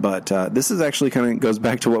involved, but this is actually kind of goes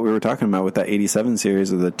back to what we were talking about with that 87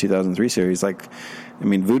 series or the 2003 series. Like, I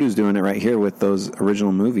mean, Vudu's doing it right here with those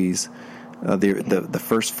original movies, the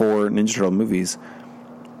first 4 Ninja Turtle movies.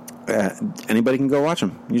 Anybody can go watch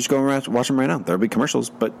them. You just go and watch them right now. There'll be commercials,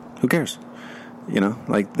 but who cares? You know,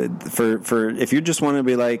 like for if you just want to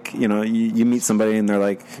be like, you know, you meet somebody and they're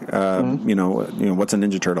like, you know, what's a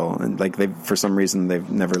Ninja Turtle? And like for some reason they've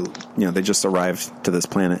never, you know, they just arrived to this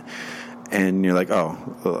planet, and you're like, oh,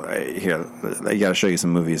 here, I got to show you some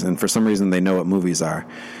movies. And for some reason they know what movies are,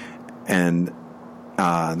 and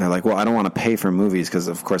they're like, well, I don't want to pay for movies because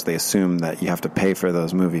of course they assume that you have to pay for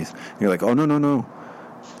those movies. And you're like, oh no,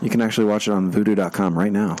 you can actually watch it on Vudu.com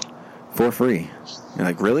right now. For free. You're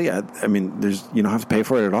like, really? I mean, you don't have to pay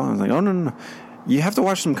for it at all. I was like, oh, no. You have to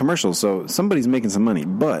watch some commercials, so somebody's making some money.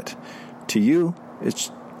 But to you,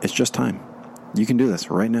 it's just time. You can do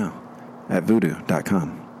this right now at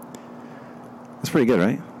Vudu.com. That's pretty good,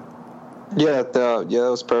 right? Yeah, that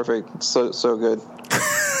was perfect. So good.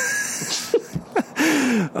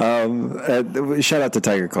 Shout out to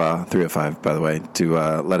Tiger Claw 305, by the way, to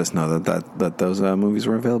let us know that those movies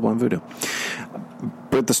were available on Vudu.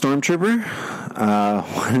 But the Stormtrooper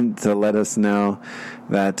wanted to let us know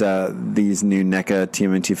that these new NECA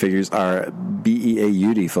TMNT figures are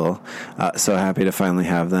beautiful. So happy to finally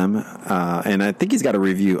have them. And I think he's got a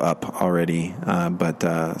review up already.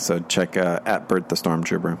 So check at Bert the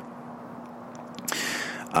Stormtrooper.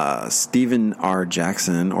 Stephen R.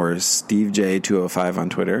 Jackson, or Steve J205 on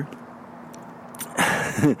Twitter.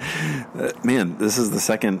 Man, this is the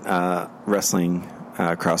second wrestling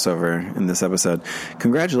crossover in this episode.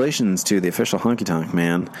 Congratulations to the official Honky Tonk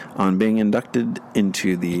Man on being inducted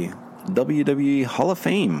into the WWE Hall of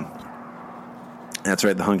Fame. That's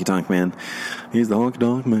right, the Honky Tonk Man. He's the Honky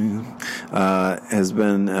Tonk Man. Has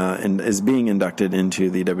been and is being inducted into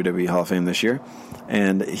the WWE Hall of Fame this year,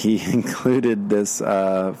 and he included this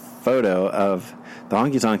photo of the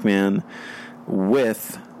Honky Tonk Man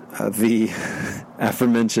with the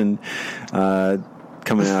aforementioned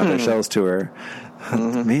coming out of their Shells tour.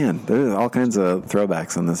 Mm-hmm. Man, there's all kinds of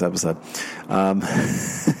throwbacks on this episode.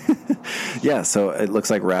 Yeah, so it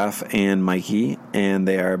looks like Raph and Mikey, and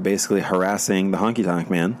they are basically harassing the Honky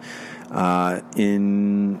Tonk Man. I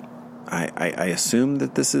assume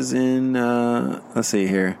that this is in, let's see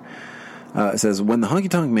here. It says, when the Honky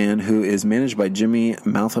Tonk Man, who is managed by Jimmy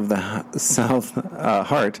Mouth of the South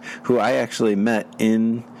Hart, who I actually met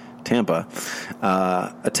in Tampa,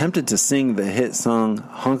 attempted to sing the hit song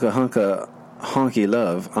Honka Honka Honky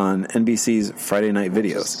Love on NBC's Friday Night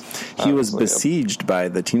Videos. He was besieged by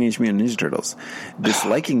the Teenage Mutant Ninja Turtles.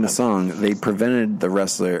 Disliking the song, they prevented the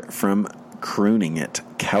wrestler from crooning it.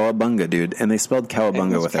 Cowabunga, dude. And they spelled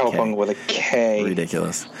Cowabunga with a K. Cowabunga with a K.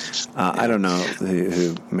 Ridiculous. I don't know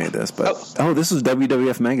who made this, but... Oh, this was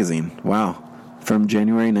WWF Magazine. Wow. From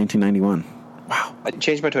January 1991. Wow. I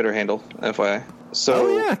changed my Twitter handle, FYI.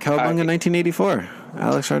 So Cowabunga 1984.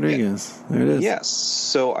 Alex Rodriguez. Yeah. There it is. Yes.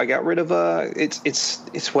 So I got rid of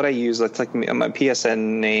it's what I use. That's like my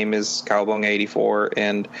PSN name is Cowabunga 84,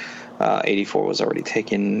 and 84 was already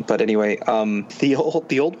taken. But anyway,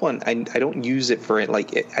 the old one, I don't use it for it.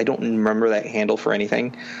 Like I don't remember that handle for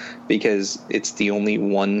anything because it's the only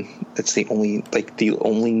one. It's the only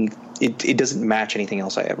It doesn't match anything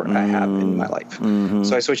else I have in my life. Mm-hmm.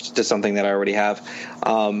 So I switched to something that I already have.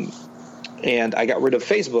 And I got rid of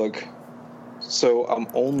Facebook, so I'm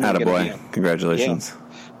only Attaboy. Congratulations.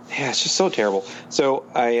 Yeah, it's just so terrible. So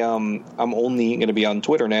I'm only going to be on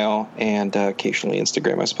Twitter now, and occasionally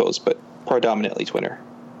Instagram, I suppose, but predominantly Twitter.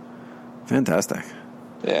 Fantastic.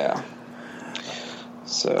 Yeah.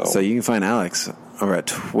 So you can find Alex over at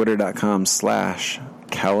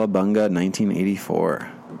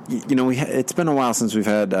twitter.com/Cowabunga1984. it's been a while since we've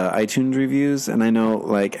had iTunes reviews, and I know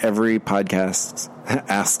like every podcast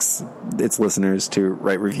asks its listeners to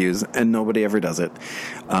write reviews, and nobody ever does it.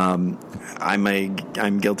 I'm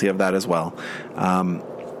guilty of that as well.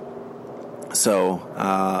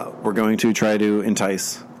 So we're going to try to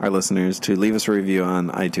entice our listeners to leave us a review on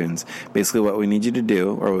iTunes. Basically, what we need you to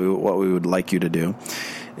do, or what we would like you to do,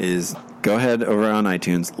 is go ahead over on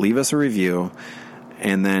iTunes, leave us a review,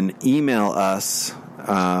 and then email us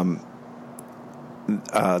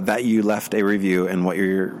that you left a review and what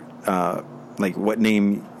your what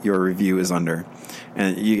name your review is under.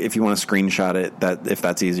 And if you want to screenshot it, if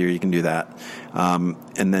that's easier, you can do that.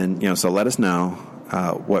 And then so let us know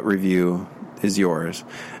what review is yours,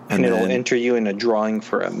 and it'll enter you in a drawing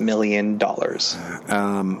for $1 million.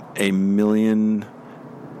 $1 million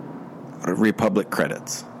Republic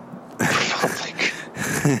credits. Republic.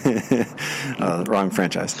 Wrong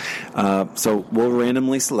franchise. So we'll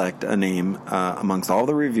randomly select a name amongst all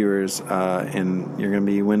the reviewers, and you're going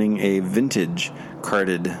to be winning a vintage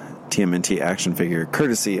carded TMNT action figure,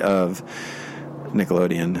 courtesy of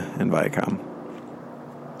Nickelodeon and Viacom.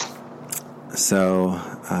 So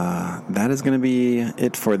that is going to be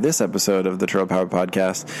it for this episode of the Turtle Power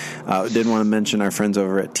Podcast. Did want to mention our friends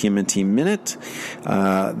over at TMNT Minute.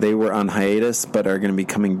 They were on hiatus, but are going to be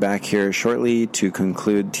coming back here shortly to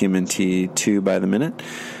conclude TMNT 2 by the Minute.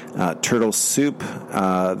 Turtle Soup,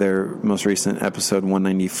 their most recent episode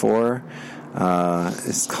 194,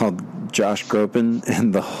 is called Josh Groban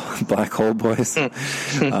and the Black Hole Boys,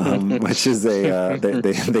 which is they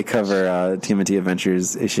cover TMNT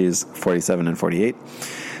Adventures issues 47 and 48.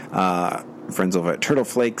 Friends over at Turtle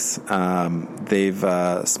Flakes, they've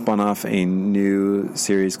spun off a new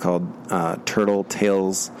series called Turtle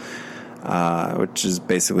Tales, which is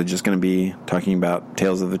basically just going to be talking about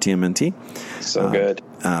Tales of the TMNT. So good.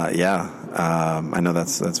 Yeah. I know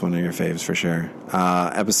that's one of your faves for sure.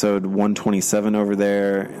 Episode 127 over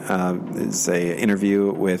there is a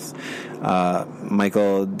interview with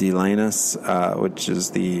Michael DeLinus, which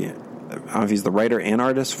is I don't know if he's the writer and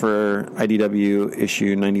artist for IDW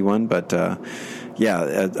issue 91, but I'm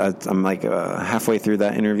like halfway through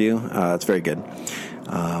that interview. It's very good.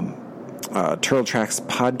 Turtle Tracks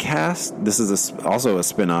podcast. This is also a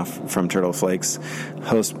spin-off from Turtle Flakes.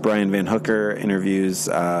 Host Brian Van Hooker interviews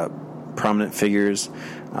prominent figures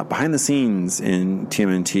behind the scenes in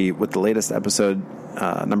TMNT, with the latest episode,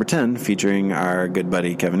 number 10, featuring our good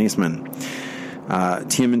buddy Kevin Eastman.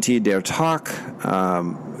 TMNT Dare Talk.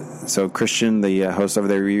 So Christian, the host over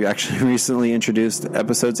there, actually recently introduced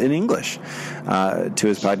episodes in English to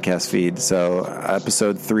his podcast feed. So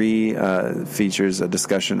episode 3 features a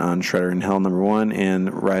discussion on Shredder in Hell #1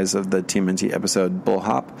 and Rise of the TMNT episode Bull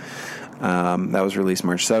Hop. That was released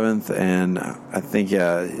March 7th, and I think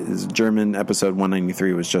his German episode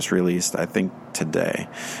 193 was just released, I think, today.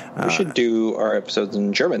 We should do our episodes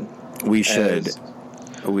in German. We should.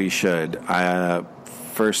 We should.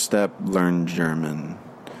 First step, learn German.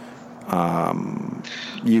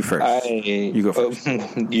 You first. You go first.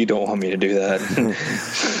 You don't want me to do that.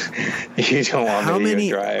 You don't want me to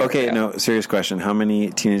drive. Okay, no, serious question. How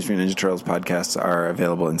many Teenage Mutant Ninja Turtles podcasts are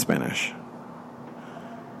available in Spanish?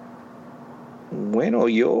 Bueno,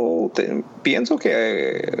 yo pienso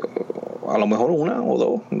que a lo mejor una o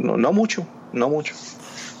dos. No mucho.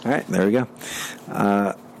 All right, there we go.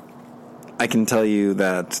 I can tell you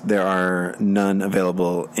that there are none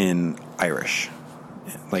available in Irish,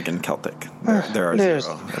 like in Celtic. There are zero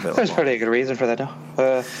available. There's probably a good reason for that,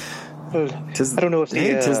 though. I don't know if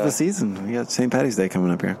tis the season. We got St. Patty's Day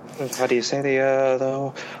coming up here. How do you say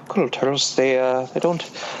the good old turtles? They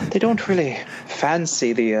don't really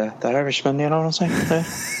fancy the Irishman. You know what I'm saying?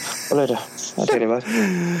 I'll tell you what.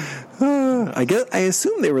 I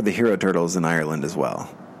assume they were the hero turtles in Ireland as well.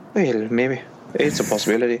 Well, maybe it's a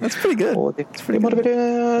possibility. That's pretty good. Oh, they might have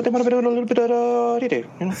been doing a little bit of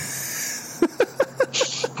you know.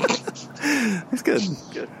 That's good.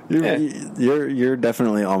 You're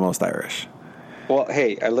definitely almost Irish. Well,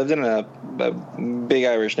 hey, I lived in a big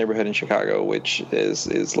Irish neighborhood in Chicago, which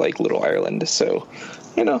is like Little Ireland. So,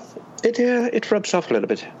 it rubs off a little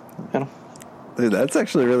bit. Dude, that's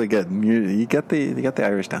actually really good. You get the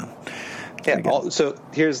Irish down. Yeah. So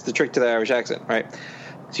here's the trick to the Irish accent, right?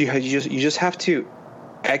 So you just have to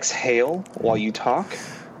exhale while you talk,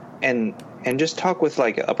 and just talk with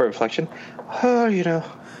like upper inflection. That's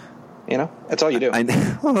all you do.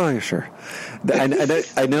 Sure.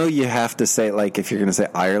 I know you have to say, like, if you're going to say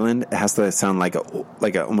Ireland, it has to sound like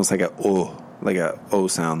almost like a O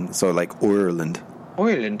sound. So like Ireland.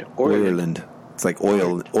 Ireland. It's like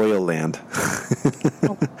oil land.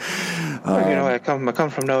 I come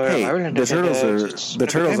from nowhere. Hey, Ireland. the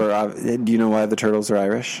turtles are. Do you know why the turtles are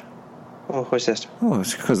Irish? Oh, what's this? Oh,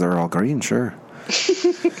 it's because they're all green. Sure.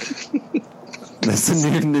 That's a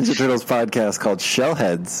new Ninja Turtles podcast called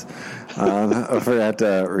Shellheads over at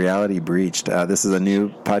Reality Breached. This is a new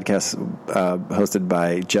podcast hosted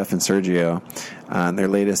by Jeff and Sergio. Their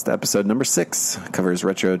latest episode, number 6, covers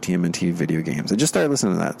retro TMNT video games. I just started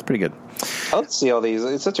listening to that. It's pretty good. I love to see all these.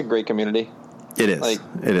 It's such a great community. It is.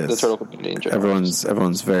 It is. The turtle community in general.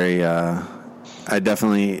 Everyone's very. I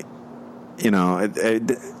definitely,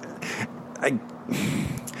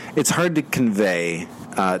 it's hard to convey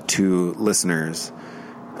to listeners,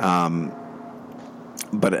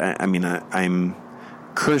 but I'm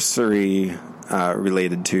cursory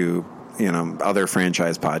related to other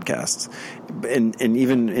franchise podcasts, and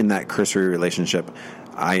even in that cursory relationship,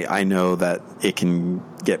 I know that it can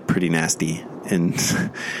get pretty nasty. And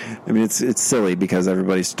I mean, it's silly because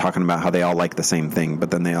everybody's talking about how they all like the same thing,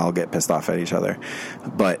 but then they all get pissed off at each other.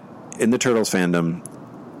 But in the Turtles fandom,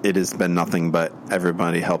 it has been nothing but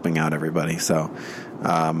everybody helping out everybody. So,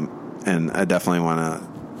 and I definitely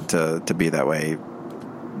want to be that way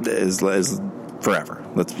is forever.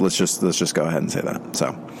 Let's just go ahead and say that.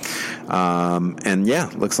 So, and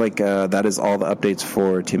yeah, looks like that is all the updates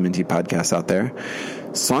for TMNT podcasts out there.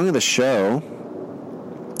 Song of the show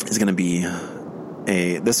is going to be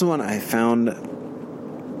this one I found.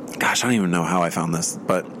 Gosh, I don't even know how I found this,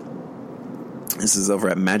 but this is over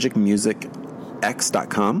at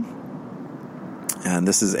magicmusicx.com, and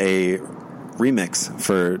this is a remix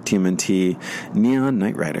for TMNT Neon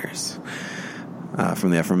Knight Riders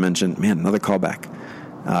from the aforementioned, another callback,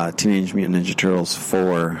 Teenage Mutant Ninja Turtles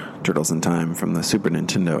 4 Turtles in Time from the Super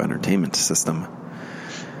Nintendo Entertainment System.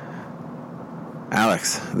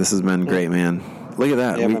 Alex, this has been great, man. Look at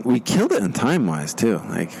that. Yeah, we killed it in time-wise, too.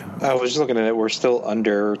 Like, I was just looking at it. We're still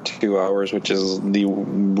under 2 hours, which is the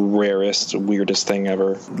rarest, weirdest thing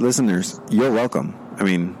ever. Listeners, you're welcome. I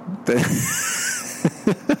mean... This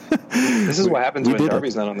is what happens when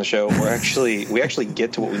Darby's not on the show. We actually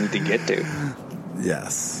get to what we need to get to.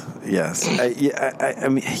 Yes. I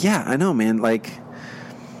mean, I know, man. Like,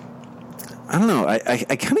 I don't know. I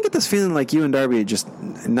kind of get this feeling like you and Darby are just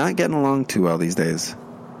not getting along too well these days.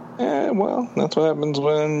 Well, that's what happens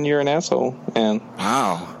when you're an asshole, man.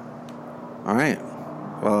 Wow. All right.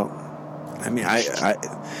 Well, I mean, I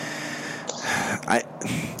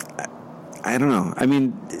don't know. I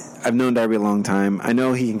mean, I've known Darby a long time. I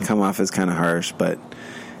know he can come off as kind of harsh, but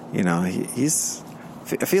he's.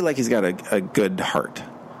 I feel like he's got a good heart.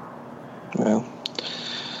 Well,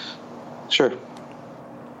 sure.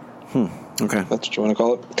 Okay. That's what you want to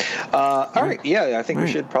call it. All right. Yeah, I think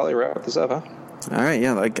we should probably wrap this up, huh? All right.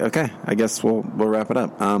 Yeah. Okay. I guess we'll wrap it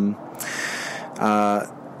up.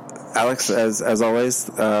 Alex, as always,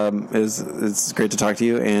 it's great to talk to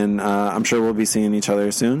you, and I'm sure we'll be seeing each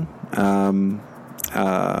other soon. I'm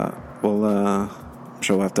sure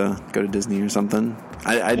we'll have to go to Disney or something.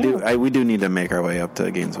 We do need to make our way up to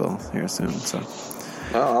Gainesville here soon. So,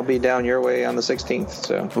 well, I'll be down your way on the 16th.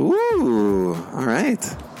 So, ooh, all right.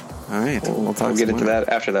 We'll talk. We'll get into that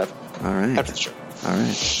after that. All right, after the show. All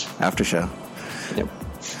right, after show. Yep.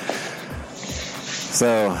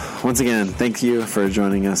 So, once again, thank you for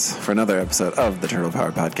joining us for another episode of the Turtle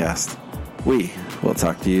Power Podcast. We will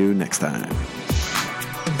talk to you next time.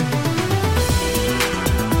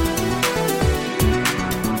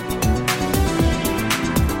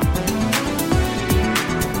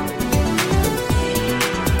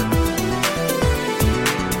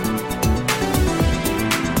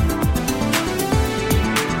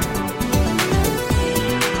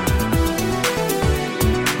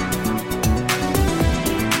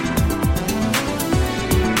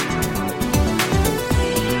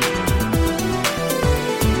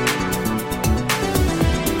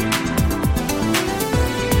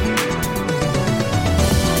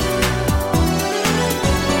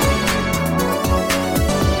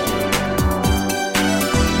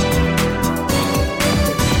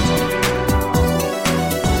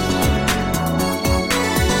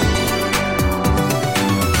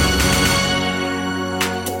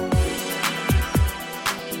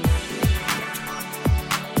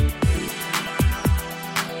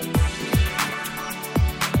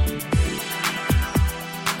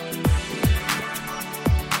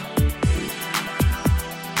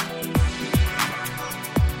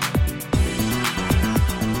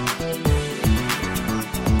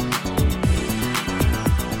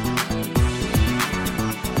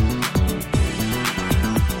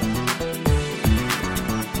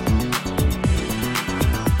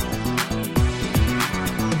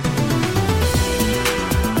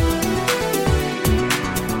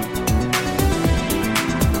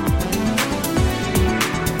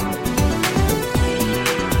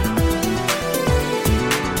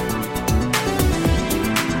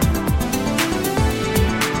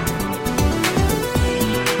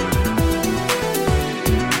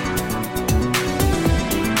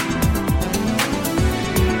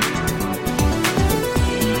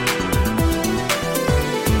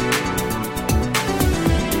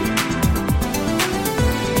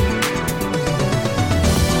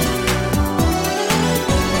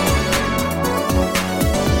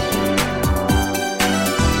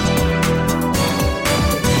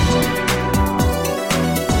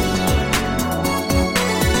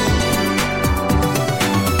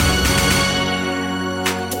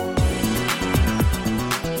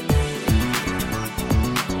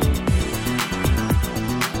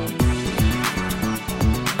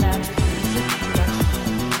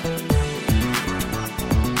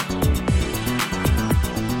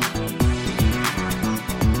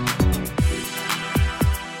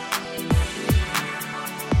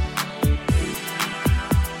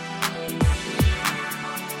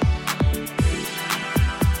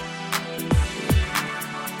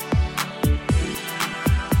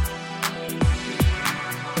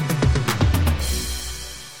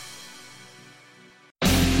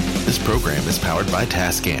 This program is powered by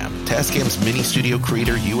Tascam. Tascam's Mini Studio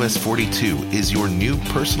Creator US42 is your new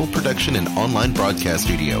personal production and online broadcast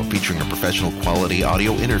studio featuring a professional quality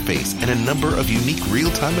audio interface and a number of unique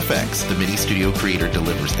real-time effects. The Mini Studio Creator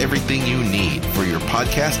delivers everything you need for your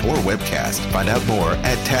podcast or webcast. Find out more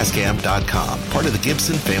at Tascam.com, part of the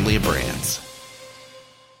Gibson family of brands.